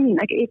you know what I mean?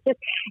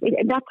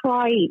 That's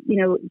why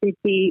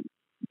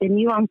the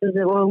nuances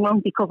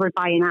won't be covered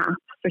by an app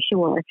for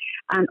sure,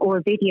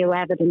 or video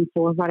evidence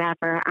or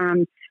whatever.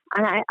 And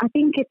I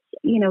think it's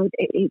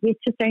it's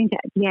just down to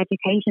the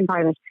education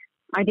part of it.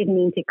 I didn't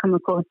mean to come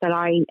across that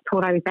I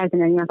thought I was better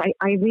than anyone else.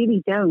 I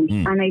really don't,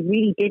 and I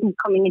really didn't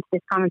coming into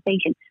this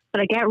conversation.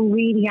 But I get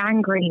really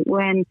angry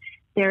when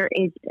there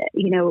is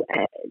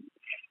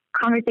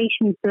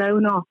conversations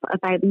blown up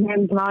about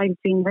men's lives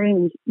being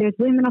ruined. There's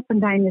women up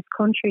and down this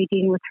country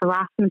dealing with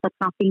harassment that's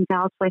not being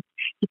dealt with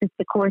because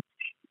the courts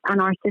and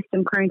our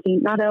system currently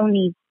not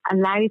only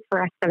allows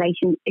for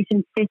escalation, it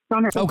insists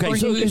on it. Okay,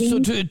 so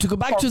to go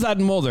back to that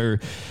mother,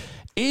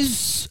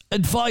 is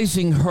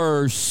advising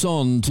her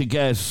son to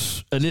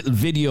get a little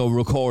video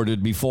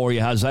recorded before he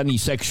has any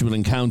sexual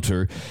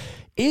encounter,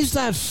 is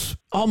that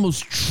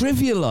almost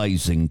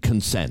trivializing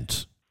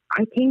consent?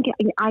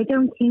 I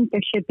don't think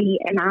there should be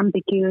an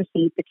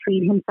ambiguity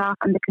between himself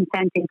and the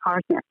consenting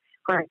partner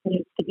where it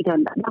needs to be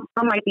done.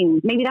 That might be,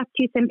 maybe that's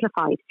too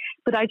simplified,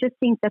 but I just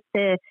think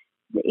that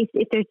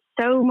if there's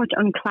so much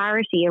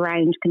unclarity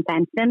around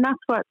consent, then that's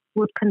what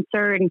would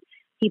concern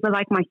people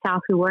like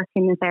myself who work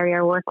in this area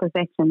or work with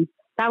victims.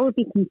 That would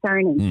be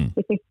concerning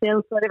if there's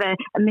still sort of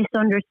a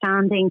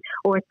misunderstanding,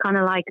 or it's kind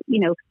of like,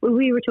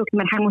 we were talking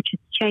about how much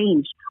it's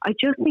changed. I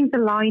just think the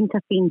lines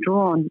have been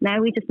drawn. Now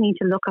we just need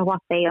to look at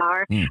what they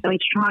are and we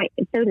try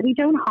so that we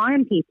don't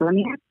harm people. I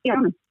mean, let's be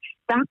honest,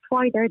 that's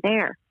why they're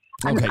there.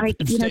 And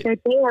they're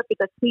there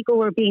because people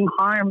were being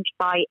harmed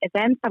by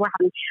events that were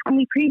happening, and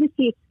we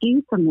previously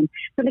excused them.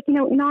 So,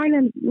 in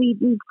Ireland,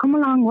 we've come a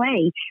long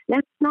way.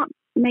 Let's not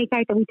make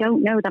out that we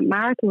don't know that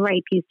marital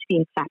rape used to be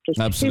accepted.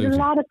 Absolutely. There's a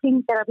lot of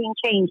things that are being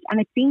changed, and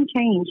it's being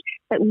changed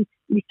that we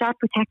start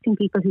protecting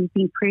people who've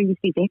been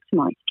previously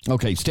victimised.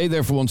 Okay, stay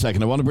there for 1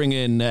 second. I want to bring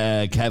in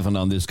Kevin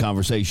on this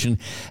conversation.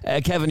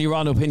 Kevin, you're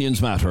on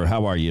Opinions Matter.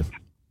 How are you?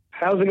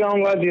 How's it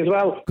going, lads, as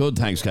well? Good,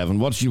 thanks, Kevin.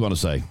 What do you want to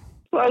say?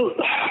 Well,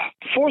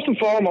 first and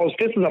foremost,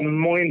 this is a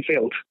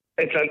minefield.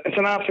 It's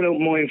an absolute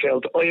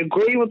minefield. I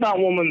agree with that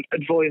woman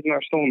advising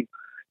her son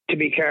to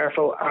be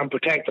careful and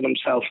protecting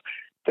himself.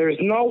 There's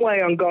no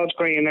way on God's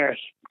green earth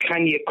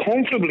can you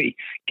comfortably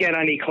get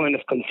any kind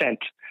of consent.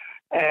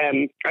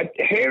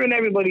 Hearing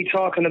everybody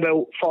talking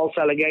about false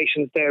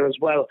allegations there as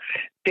well,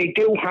 they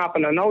do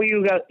happen. I know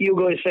you guys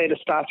say the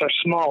stats are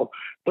small,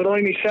 but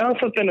I myself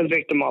have been a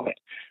victim of it.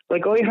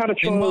 Like, I had a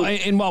child.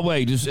 In what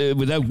way? Just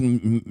without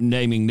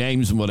naming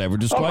names and whatever.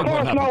 Describe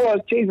what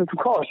happened. Jesus, of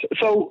course.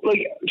 So,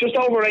 just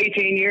over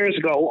 18 years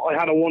ago, I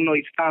had a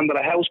one-night stand at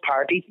a house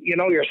party,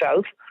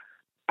 yourself,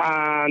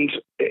 and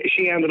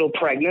she ended up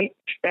pregnant.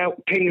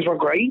 Things were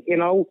great,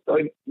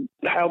 I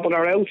helping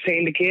her out,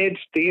 seeing the kids,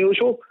 the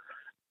usual.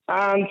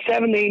 And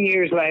 17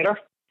 years later,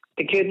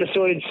 the kid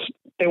decides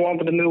they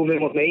wanted to move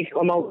in with me.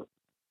 I'm not,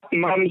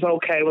 Mum's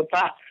okay with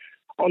that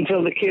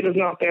until the kid is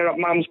not there at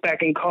Mum's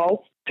beck and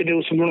call to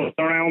do some running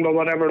around or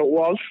whatever it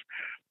was.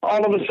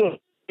 All of a sudden,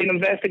 being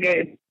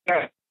investigated.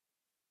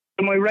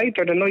 Am I right?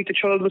 Or the night the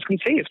child was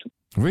conceived?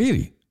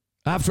 Really?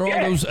 After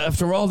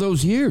all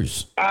those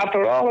years?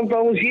 After all of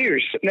those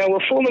years. Now, a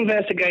full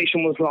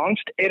investigation was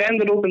launched. It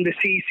ended up in the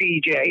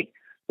CCJ,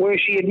 where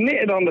she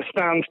admitted on the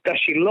stand that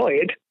she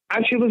lied,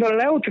 and she was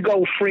allowed to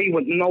go free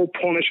with no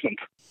punishment.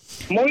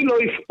 My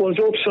life was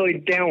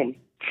upside down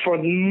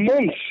for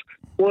months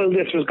while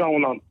this was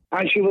going on,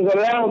 and she was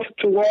allowed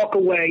to walk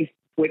away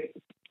with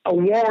a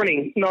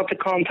warning not to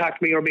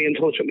contact me or be in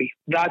touch with me.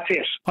 That's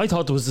it. I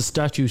thought there was a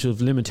statute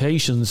of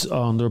limitations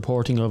on the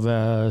reporting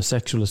of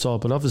sexual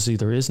assault, but obviously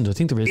there isn't. I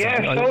think there is. Yeah,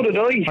 so did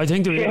I.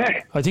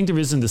 I think there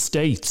is in the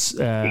States,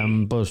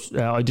 but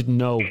I didn't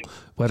know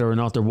whether or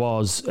not there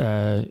was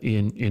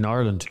in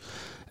Ireland.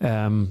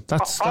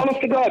 That's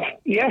honest to God.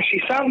 Yeah, she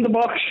sat in the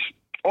box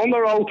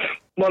under oath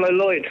while I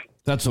lied.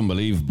 That's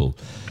unbelievable.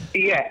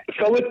 Yeah,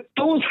 so it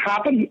does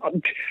happen.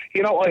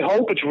 I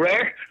hope it's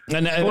rare,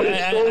 but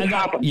it does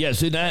happen.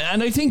 Yes, and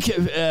I think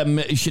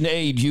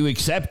Sinead, you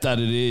accept that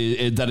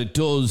it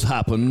does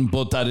happen,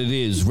 but that it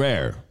is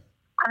rare.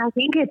 And I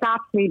think it's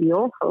absolutely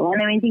awful.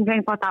 And I think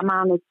what that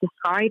man is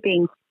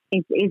describing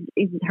is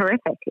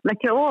horrific.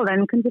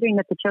 And considering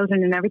that the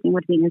children and everything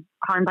would have been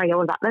harmed by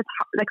all that,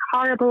 that's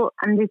horrible,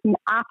 and there's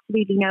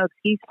absolutely no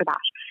excuse for that.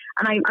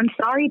 And I'm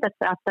sorry that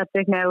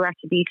there's no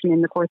retribution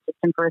in the court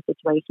system for a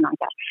situation like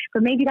that.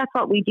 But maybe that's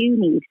what we do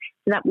need,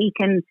 so that we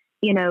can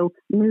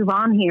move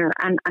on here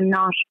and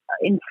not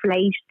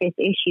inflate this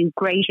issue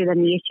greater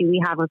than the issue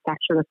we have of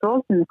sexual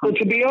assault in the country.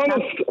 But to be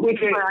honest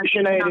with you,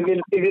 Sinead,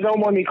 if you don't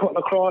mind me cutting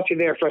across you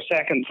there for a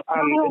second,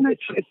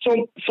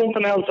 it's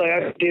something else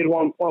I did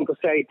want to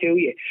say to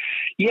you.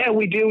 Yeah,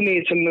 we do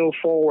need to move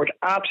forward,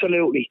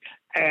 absolutely.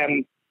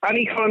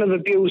 Any kind of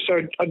abuse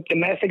or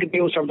domestic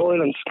abuse or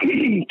violence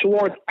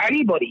towards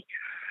anybody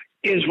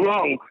is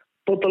wrong,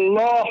 but the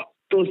law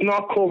does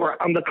not cover,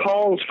 and the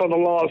calls for the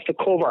laws to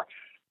cover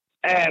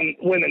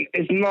women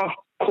is not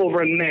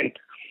covering men.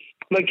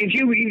 Like if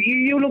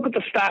you look at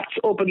the stats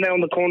up and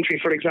down the country,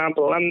 for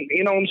example, and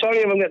I'm sorry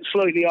if I'm getting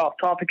slightly off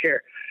topic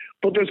here,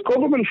 but there's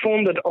government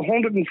funded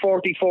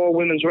 144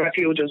 women's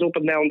refuges up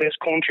and down this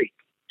country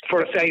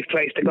for a safe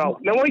place to go.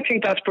 Now I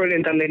think that's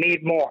brilliant, and they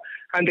need more,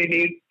 and they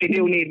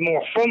do need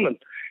more funding.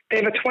 They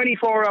have a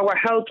 24-hour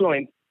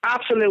helpline,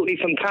 absolutely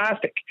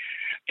fantastic.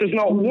 There's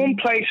not one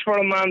place for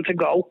a man to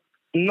go,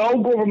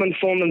 no government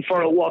funding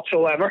for it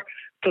whatsoever.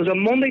 There's a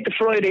Monday to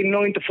Friday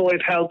 9 to 5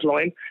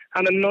 helpline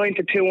and a 9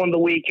 to 2 on the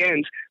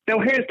weekends. Now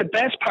here's the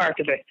best part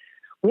of it.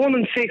 1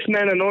 in 6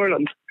 men in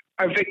Ireland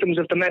are victims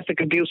of domestic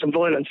abuse and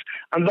violence,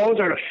 and those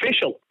are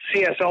official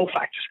CSO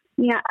facts.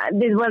 Yeah, I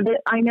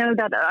know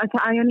that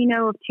I only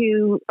know of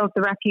 2 of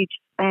the refuge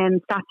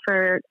stats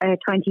for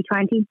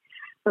 2020,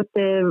 but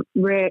the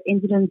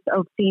incidence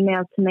of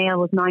female to male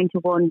was 9 to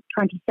 1,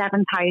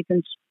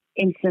 27,000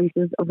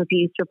 instances of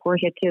abuse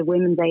reported to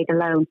Women's Aid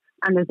alone,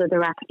 and there's other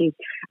refugees.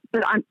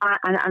 But the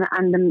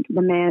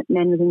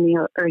men within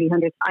the early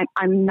hundreds.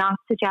 I'm not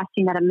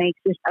suggesting that it makes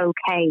it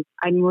okay.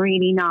 I'm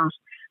really not.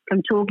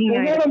 I'm talking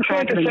about what I'm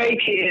trying to say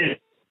to you is,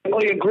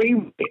 I agree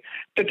with you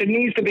that there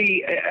needs to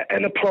be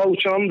an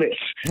approach on this.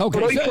 Okay,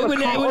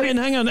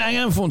 hang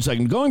on for 1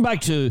 second. Going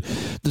back to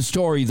the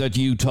story that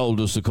you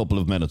told us a couple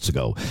of minutes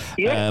ago,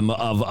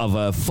 of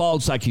a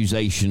false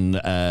accusation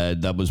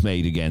that was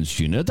made against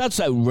you. Now,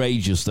 that's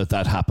outrageous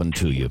that happened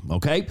to you,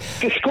 okay?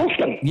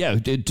 Disgusting. Yeah,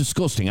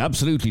 disgusting,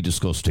 absolutely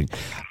disgusting.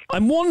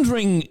 I'm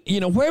wondering,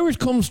 where it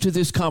comes to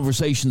this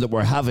conversation that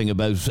we're having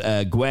about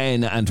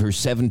Gwen and her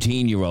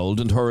 17-year-old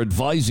and her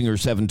advising her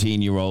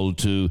 17-year-old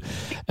to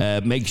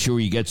make sure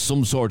you get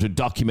some sort of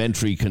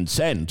documentary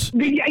consent.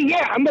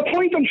 Yeah, and the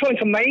point I'm trying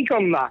to make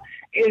on that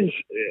is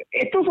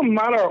it doesn't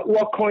matter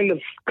what kind of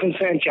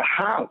consent you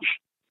have.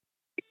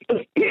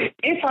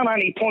 If at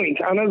any point,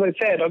 and as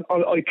I said,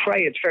 I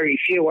pray it's very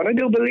few, and I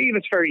do believe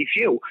it's very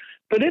few,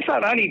 but if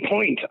at any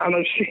point, and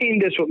I've seen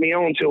this with my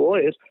own 2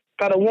 eyes,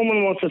 that a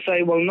woman wants to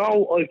say, well,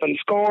 no, I've been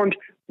scorned,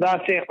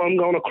 that's it, I'm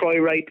going to cry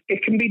rape,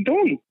 it can be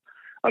done.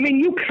 I mean,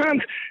 you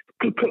can't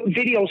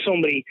video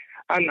somebody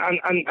and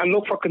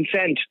look for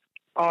consent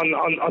on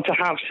to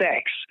have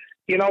sex.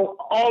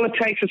 All it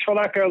takes is for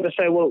that girl to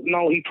say, well,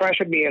 no, he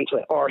pressured me into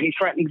it, or he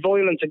threatened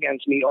violence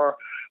against me, or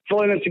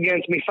violence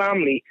against my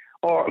family,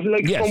 or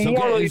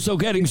so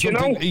getting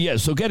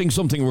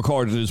something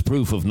recorded is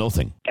proof of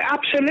nothing.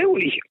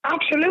 Absolutely.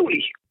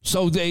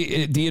 So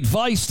the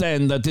advice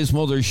then that this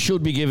mother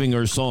should be giving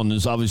her son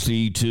is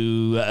obviously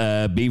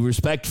to be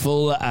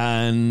respectful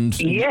and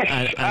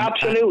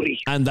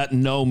absolutely, and that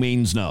no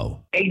means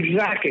no.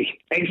 Exactly,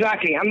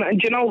 and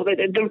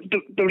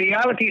the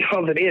reality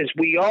of it is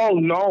we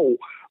all know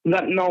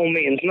that no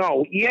means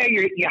no. Yeah,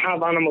 you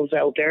have animals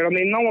out there. I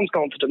mean, no one's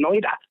going to deny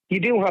that.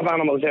 You do have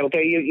animals out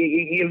there.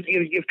 You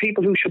have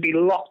people who should be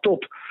locked up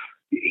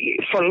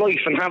for life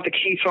and have the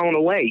key thrown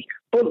away.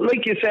 But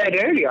like you said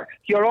earlier,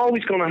 you're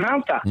always going to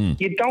have that.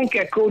 You don't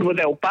get good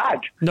without bad.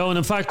 No, and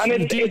in fact,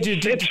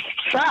 it's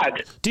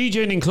sad.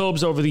 DJing in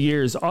clubs over the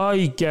years,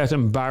 I get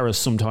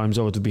embarrassed sometimes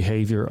over the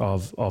behaviour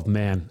of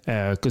men.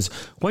 Because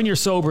when you're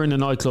sober in a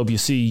nightclub, you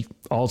see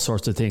all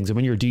sorts of things. And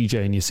when you're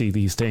DJing, you see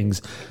these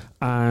things.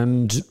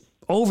 And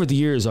over the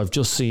years, I've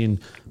just seen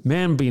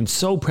men being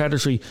so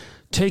predatory,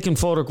 taking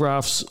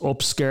photographs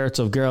up skirts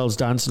of girls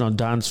dancing on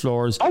dance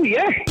floors. Oh,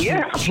 yeah,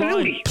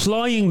 absolutely.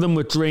 Plying them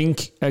with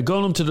drink,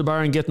 going them to the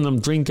bar and getting them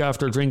drink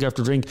after drink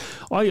after drink.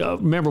 I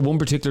remember one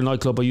particular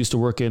nightclub I used to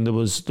work in, there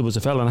was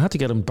a fella, and I had to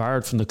get him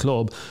barred from the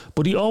club,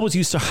 but he always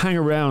used to hang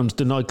around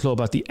the nightclub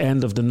at the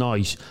end of the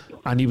night,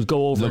 and he would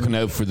go over... Looking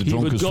out for the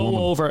drunkest woman. He would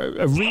go over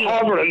a real...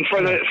 Hovering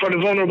for the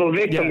vulnerable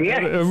victim,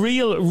 A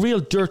real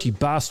dirty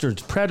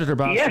bastard, predator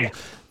bastard. Yeah.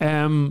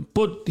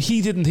 But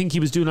he didn't think he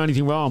was doing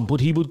anything wrong, but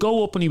he would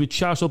go up and he would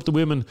chat up the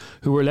women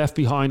who were left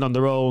behind on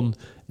their own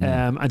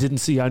and didn't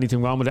see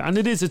anything wrong with it. And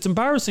it's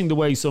embarrassing the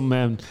way some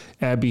men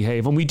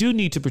behave, and we do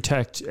need to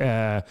protect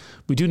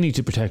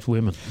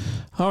women.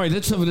 All right,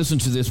 let's have a listen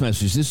to this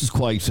message. This is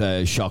quite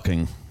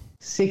shocking.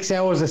 6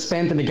 hours are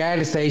spent in the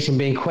Garda station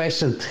being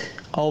questioned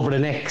over the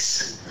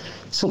necks.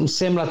 Something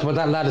similar to what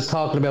that lad is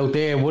talking about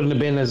there. Wouldn't have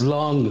been as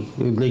long,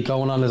 like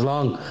going on as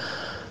long.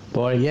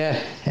 But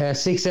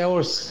 6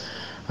 hours.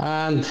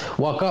 And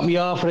what got me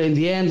off it in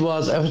the end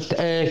was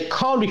a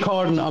call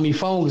recording on my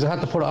phone, because I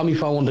had to put it on my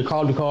phone, the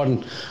call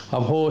recording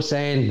of her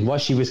saying what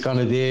she was going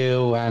to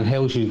do and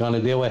how she was going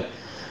to do it.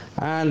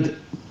 And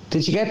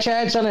did she get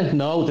charged on it?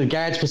 No. Did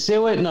guards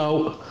pursue it?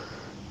 No.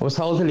 I was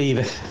told to leave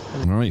it.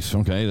 Right,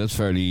 okay, that's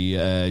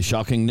fairly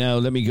shocking. Now,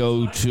 let me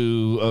go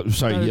to...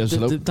 yes,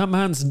 hello? That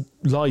man's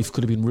life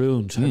could have been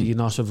ruined had he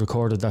not have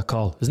recorded that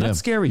call. Isn't that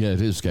scary? Yeah,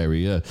 it is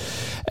scary, yeah.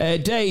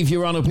 Dave,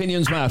 you're on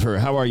Opinions Matter.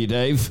 How are you,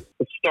 Dave?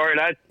 Sorry,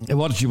 lad.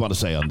 What did you want to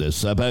say on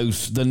this about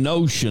the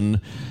notion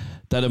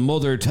that a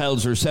mother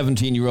tells her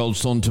 17-year-old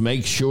son to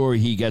make sure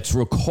he gets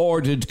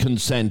recorded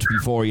consent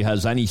before he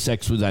has any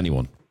sex with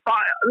anyone?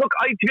 Look,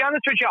 to be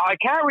honest with you, I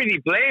can't really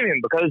blame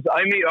him because,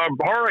 or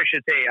her, I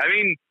should say. I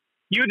mean,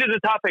 you did a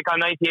topic on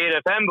 98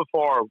 FM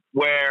before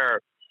where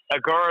a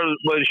girl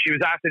she was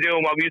after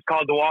doing what we used to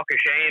call the walk of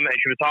shame, and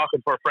she was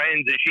talking to her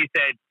friends, and she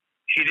said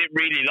she didn't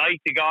really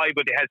like the guy,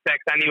 but they had sex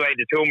anyway.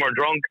 The two of them were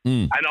drunk,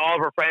 and all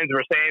of her friends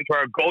were saying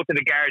to her, "Go to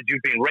the guards,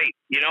 you've been raped,"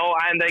 you know.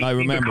 And I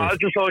remember. Because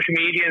of social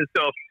media and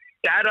stuff,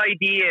 that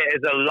idea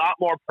is a lot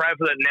more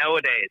prevalent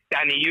nowadays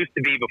than it used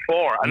to be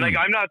before. And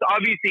I'm not,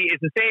 obviously,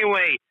 it's the same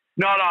way.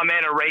 Not all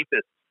men are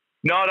rapists.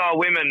 Not all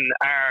women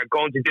are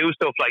going to do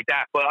stuff like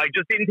that. But I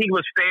just didn't think it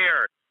was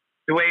fair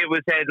the way it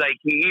was said, like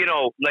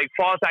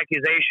false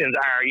accusations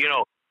are,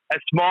 a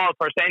small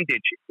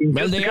percentage.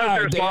 Well, just because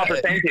they're a small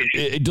percentage.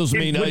 It does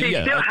mean... But they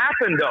still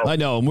happen, though. I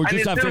know. And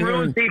it still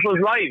ruins people's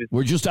lives.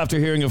 We're just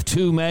after hearing of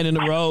 2 men in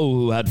a row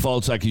who had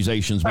false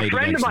accusations made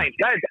against them.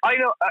 I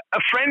know a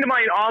friend of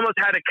mine almost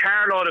had a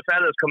carload of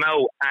fellas come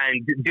out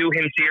and do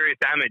him serious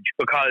damage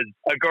because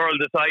a girl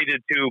decided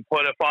to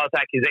put a false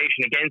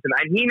accusation against him,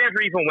 and he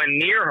never even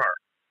went near her.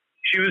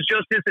 She was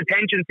just this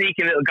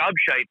attention-seeking little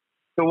gobshite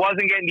who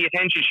wasn't getting the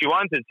attention she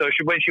wanted. So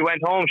when she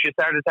went home, she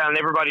started telling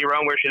everybody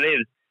around where she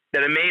lives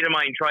that a mate of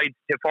mine tried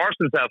to force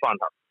himself on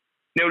her.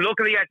 Now,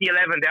 luckily at the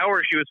 11th hour,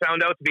 she was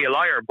found out to be a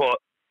liar,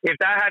 but if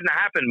that hadn't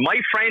happened, my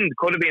friend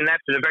could have been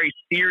left in a very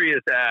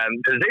serious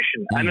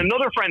position. And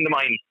another friend of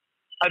mine,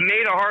 a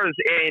mate of hers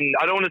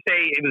I don't want to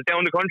say it was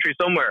down the country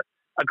somewhere,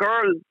 a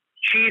girl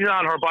cheated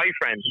on her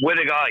boyfriend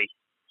with a guy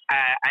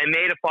and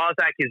made a false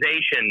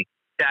accusation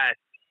that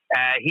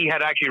he had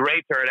actually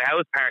raped her at a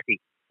house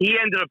party. He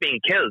ended up being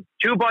killed.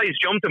 2 boys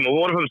jumped him and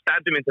one of them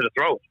stabbed him into the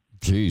throat.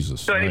 Jesus.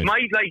 So it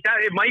might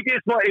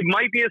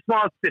be a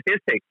small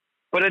statistic,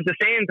 but at the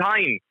same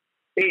time,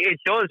 it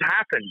does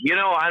happen,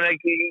 And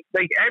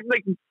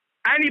like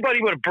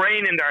anybody with a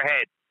brain in their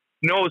head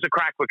knows a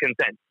crack with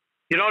consent.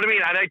 You know what I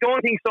mean? And I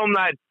don't think some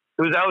lad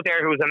who's out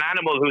there who's an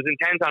animal who's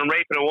intent on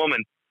raping a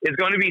woman is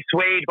going to be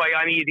swayed by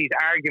any of these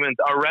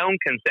arguments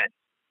around consent.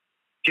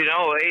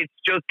 It's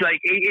just like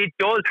it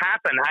does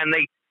happen, and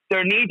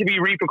there need to be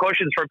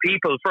repercussions for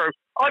people,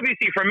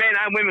 obviously for men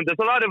and women.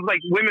 There's a lot of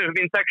women who've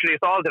been sexually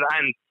assaulted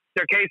and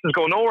their cases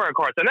go nowhere, of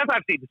course, and that's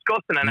absolutely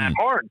disgusting and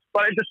abhorrent.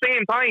 But at the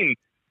same time,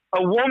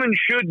 a woman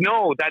should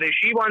know that if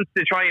she wants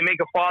to try and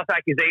make a false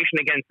accusation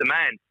against a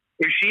man,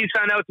 if she's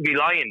found out to be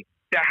lying,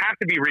 there have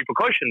to be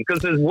repercussions, because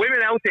there's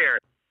women out there,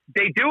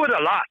 they do it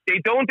a lot.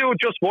 They don't do it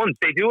just once.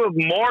 They do it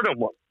more than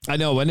once. I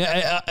know. And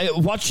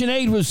what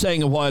Sinead was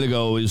saying a while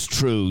ago is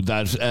true,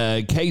 that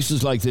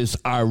cases like this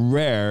are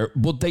rare,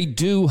 but they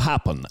do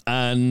happen.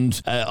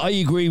 And I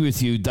agree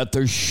with you that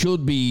there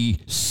should be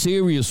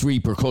serious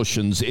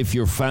repercussions if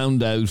you're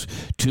found out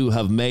to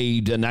have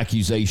made an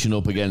accusation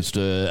up against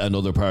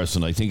another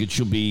person. I think it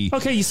should be...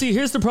 Okay, you see,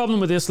 here's the problem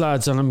with this,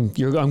 lads, and I'm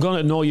going to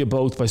annoy you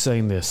both by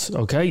saying this,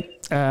 okay?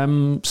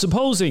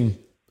 Supposing...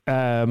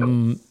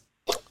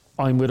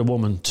 I'm with a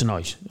woman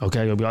tonight,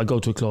 okay? I go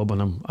to a club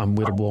and I'm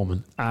with a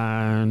woman,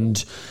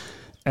 and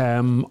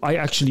I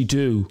actually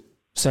do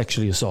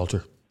sexually assault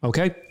her,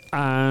 okay?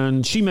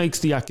 And she makes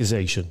the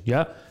accusation,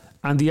 yeah?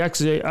 And the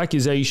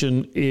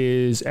accusation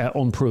is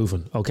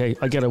unproven, okay?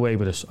 I get away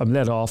with it. I'm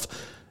let off.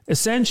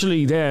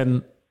 Essentially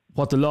then,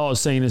 what the law is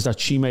saying is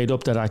that she made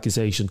up that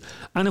accusation.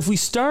 And if we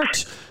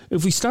start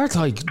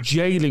like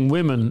jailing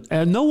women,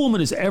 no woman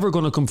is ever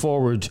going to come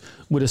forward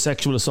with a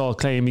sexual assault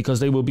claim, because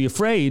they will be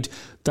afraid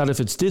that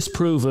if it's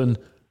disproven,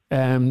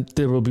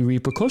 there will be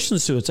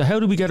repercussions to it. So how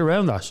do we get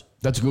around that?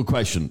 That's a good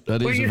question.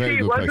 That is a very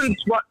good question.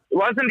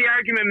 Wasn't the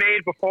argument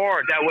made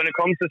before that when it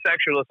comes to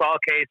sexual assault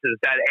cases,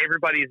 that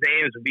everybody's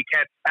names would be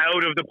kept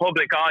out of the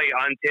public eye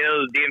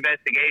until the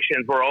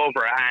investigations were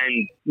over,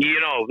 and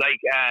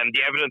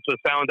the evidence was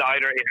found that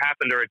either it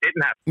happened or it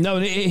didn't happen? No,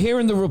 here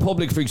in the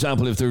Republic, for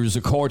example, if there is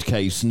a court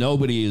case,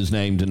 nobody is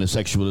named in a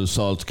sexual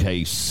assault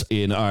case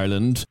in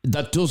Ireland.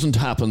 That doesn't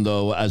happen,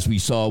 though, as we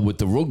saw with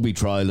the rugby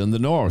trial in the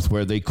North,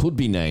 where they could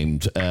be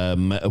named.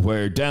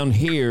 Where down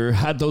here,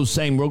 had those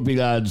same rugby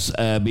lads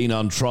been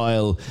on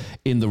trial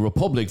in the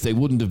Republic, they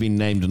wouldn't have been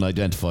named and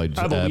identified.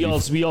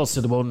 We all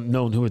should have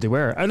known who they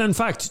were. And in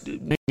fact,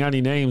 naming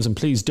any names, and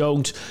please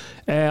don't.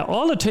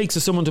 All it takes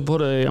is someone to put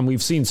and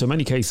we've seen so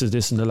many cases of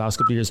this in the last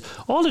couple of years,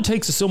 all it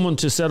takes is someone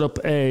to set up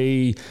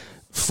a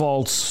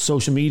false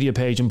social media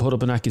page and put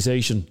up an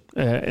accusation,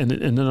 an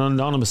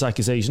anonymous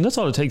accusation. That's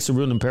all it takes to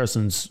ruin a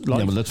person's life.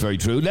 Yeah, well, that's very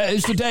true.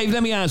 So, Dave,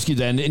 let me ask you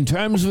then, in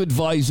terms of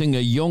advising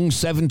a young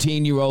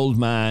 17-year-old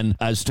man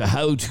as to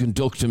how to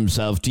conduct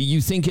himself, do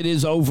you think it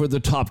is over the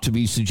top to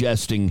be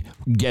suggesting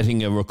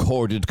getting a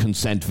recorded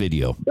consent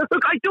video?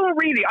 Look, I don't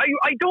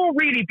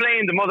really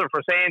blame the mother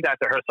for saying that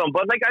to her son,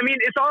 but like, I mean,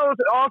 it's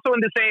also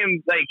in the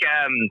same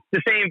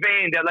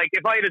vein that, like,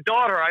 if I had a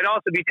daughter, I'd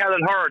also be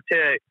telling her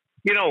to,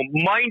 you know,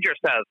 mind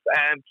yourself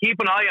and keep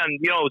an eye on,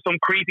 you know, some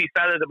creepy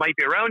fella that might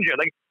be around you.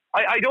 Like,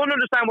 I don't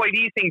understand why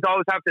these things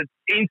always have to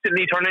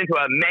instantly turn into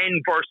a men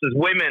versus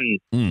women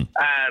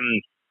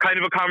kind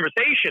of a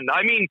conversation.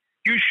 I mean,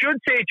 you should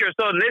say to your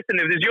son,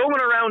 listen, if there's a woman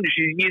around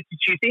you,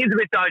 she seems a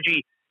bit dodgy,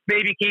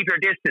 maybe keep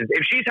your distance.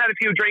 If she's had a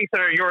few drinks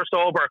and you're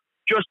sober,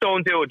 just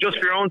don't do it, just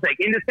for your own sake.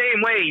 In the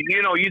same way,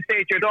 you know, you'd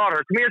say to your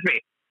daughter, come here to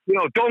me. You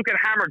know, don't get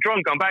hammered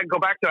drunk. Go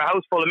back to a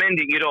house full of men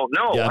that you don't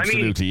know. Yeah,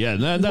 absolutely, I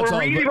mean, yeah. That's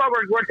what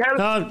we're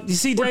telling. You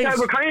see, Dave,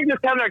 we're kind of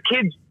just telling our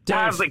kids to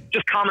have like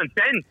just common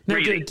sense.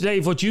 Really.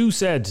 Dave, what you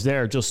said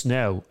there just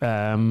now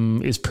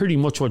is pretty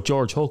much what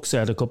George Hook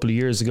said a couple of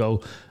years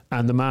ago.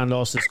 And the man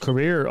lost his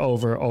career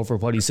over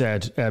what he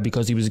said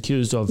because he was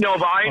accused of. No,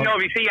 but I know.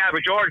 You see,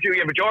 but George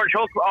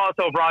Hook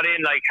also brought in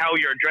like how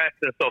you're dressed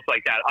and stuff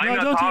like that. I'm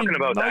not talking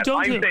about that. I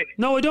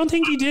don't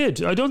think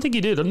he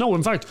did. No,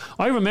 in fact,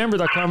 I remember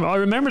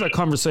that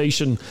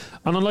conversation.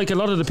 And unlike a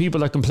lot of the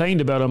people that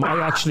complained about him, a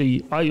lot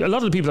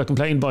of the people that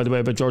complained, by the way,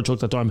 about George Hook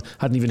that time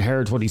hadn't even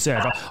heard what he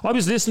said. I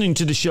was listening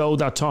to the show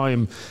that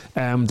time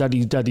that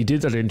he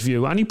did that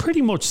interview, and he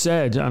pretty much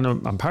said, and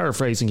I'm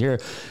paraphrasing here,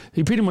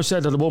 he pretty much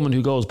said that a woman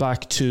who goes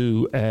back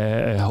to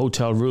a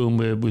hotel room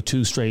with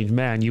two strange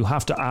men, you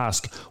have to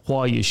ask,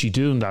 why is she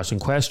doing that, and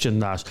question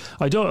that.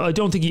 I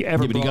don't think he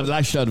ever. Yeah, but he got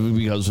lashed out of it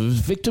because of his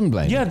victim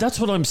blame. Yeah, that's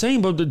what I'm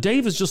saying. But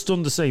Dave has just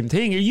done the same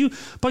thing.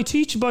 But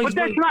that's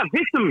not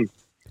victim.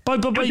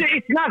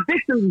 It's not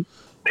victim.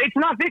 It's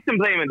not victim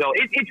blaming though.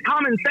 It's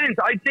common sense.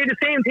 I'd say the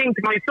same thing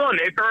to my son.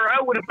 If you're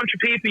out with a bunch of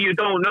people you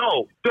don't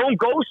know, don't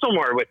go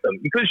somewhere with them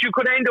because you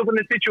could end up in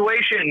a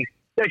situation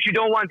that you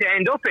don't want to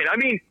end up in. I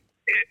mean,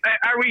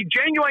 are we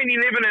genuinely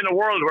living in a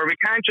world where we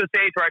can't just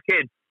say to our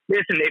kids,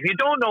 listen, if you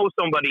don't know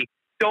somebody,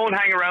 don't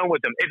hang around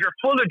with them. If you're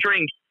full of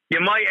drink, you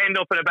might end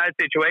up in a bad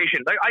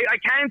situation. Like, I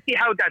can't see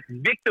how that's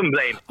victim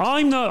blame.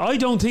 I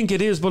don't think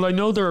it is, but I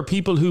know there are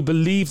people who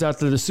believe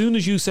that as soon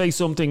as you say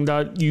something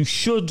that you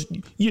should...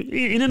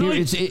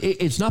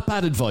 It's not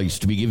bad advice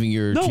to be giving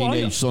your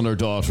teenage son or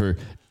daughter...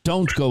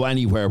 Don't go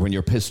anywhere when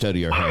you're pissed out of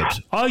your head.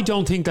 I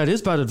don't think that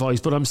is bad advice,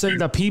 but I'm saying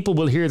that people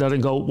will hear that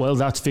and go, well,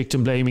 that's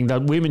victim blaming,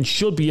 that women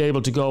should be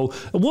able to go...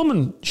 A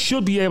woman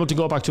should be able to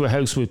go back to a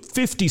house with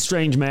 50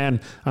 strange men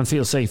and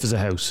feel safe as a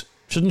house.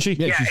 Shouldn't she?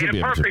 Yeah, she should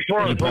in a perfect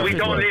world, but we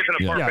don't live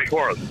in a perfect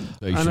world.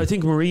 And I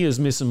think Maria is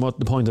missing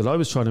the point that I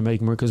was trying to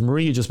make, because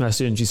Maria just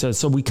messaged in. She says,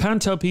 so we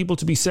can't tell people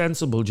to be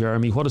sensible,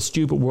 Jeremy. What a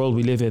stupid world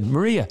we live in.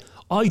 Maria,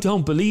 I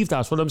don't believe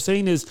that. What I'm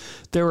saying is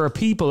there are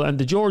people, and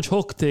the George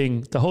Hook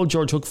thing, the whole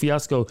George Hook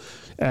fiasco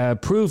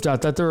proved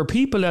that there are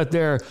people out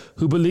there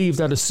who believe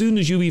that as soon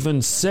as you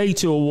even say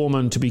to a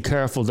woman to be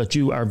careful, that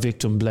you are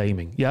victim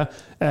blaming. Yeah.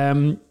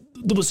 There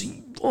was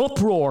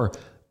uproar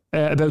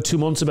about 2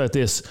 months about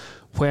this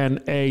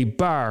when a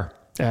bar,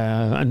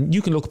 and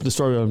you can look up the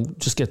story and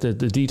just get the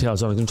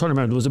details on it. I'm trying to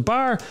remember. There was a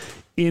bar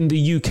in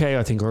the UK,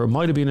 I think, or it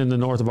might have been in the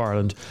north of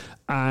Ireland,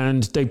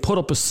 and they put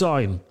up a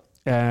sign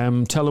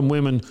telling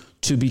women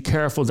to be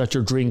careful that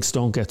your drinks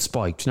don't get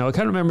spiked. Now, I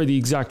can't remember the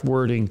exact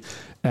wording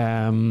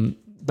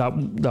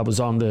that was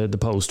on the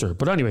poster.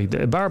 But anyway,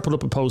 the bar put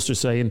up a poster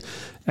saying,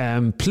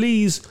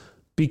 please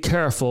be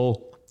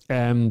careful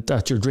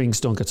that your drinks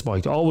don't get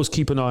spiked. Always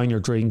keep an eye on your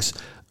drinks.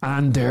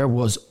 And there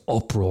was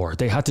uproar.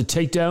 They had to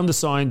take down the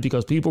sign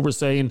because people were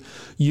saying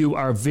you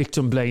are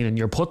victim blaming.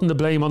 You're putting the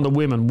blame on the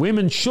women.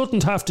 Women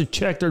shouldn't have to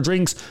check their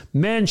drinks.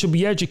 Men should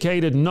be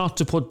educated not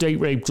to put date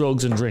rape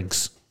drugs in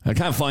drinks. I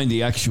can't find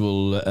the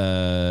actual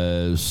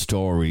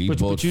story.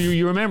 But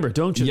you remember,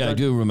 don't you? Yeah, I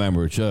do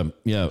remember it.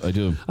 Yeah, I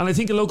do. And I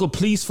think a local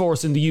police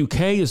force in the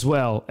UK as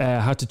well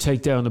had to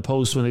take down a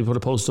post when they put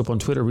a post up on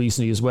Twitter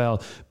recently as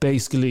well,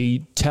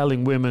 basically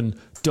telling women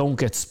don't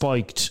get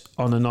spiked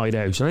on a night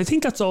out. And I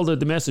think that's all the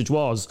message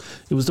was.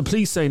 It was the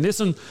police saying,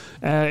 listen,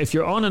 if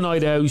you're on a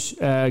night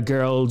out,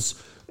 girls...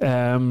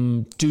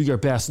 do your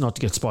best not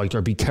to get spiked,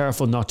 or be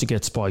careful not to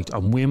get spiked.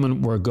 And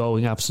women were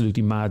going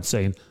absolutely mad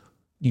saying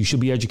you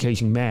should be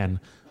educating men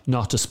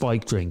not to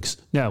spike drinks.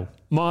 Now,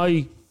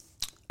 my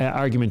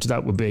argument to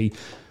that would be,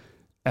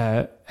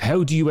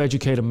 how do you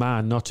educate a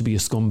man not to be a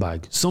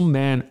scumbag? Some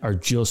men are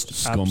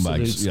just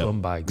absolute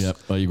scumbags. Yep,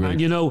 I agree.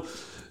 And you know,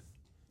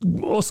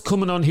 us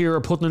coming on here or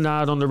putting an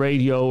ad on the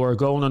radio or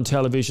going on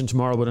television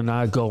tomorrow with an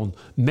ad going,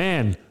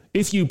 men,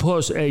 if you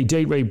put a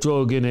date rape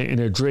drug in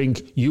a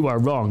drink, you are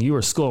wrong, you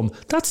are scum.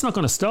 That's not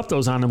going to stop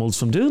those animals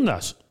from doing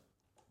that.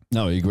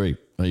 No, I agree.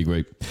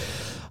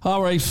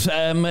 All right,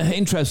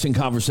 interesting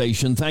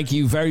conversation. Thank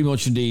you very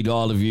much indeed,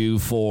 all of you,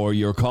 for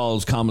your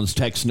calls, comments,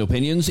 texts and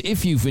opinions.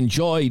 If you've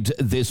enjoyed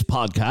this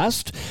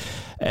podcast,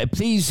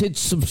 Please hit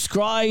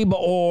subscribe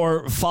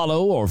or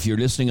follow, or if you're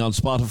listening on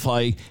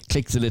Spotify,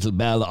 click the little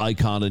bell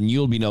icon and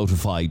you'll be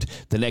notified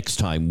the next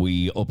time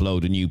we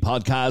upload a new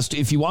podcast.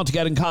 If you want to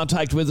get in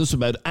contact with us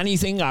about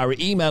anything, our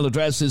email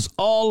address is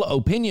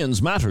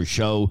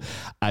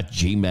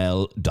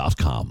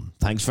allopinionsmattershow@gmail.com.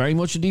 Thanks very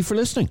much indeed for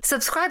listening.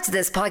 Subscribe to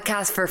this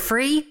podcast for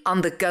free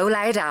on the Go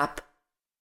Loud app.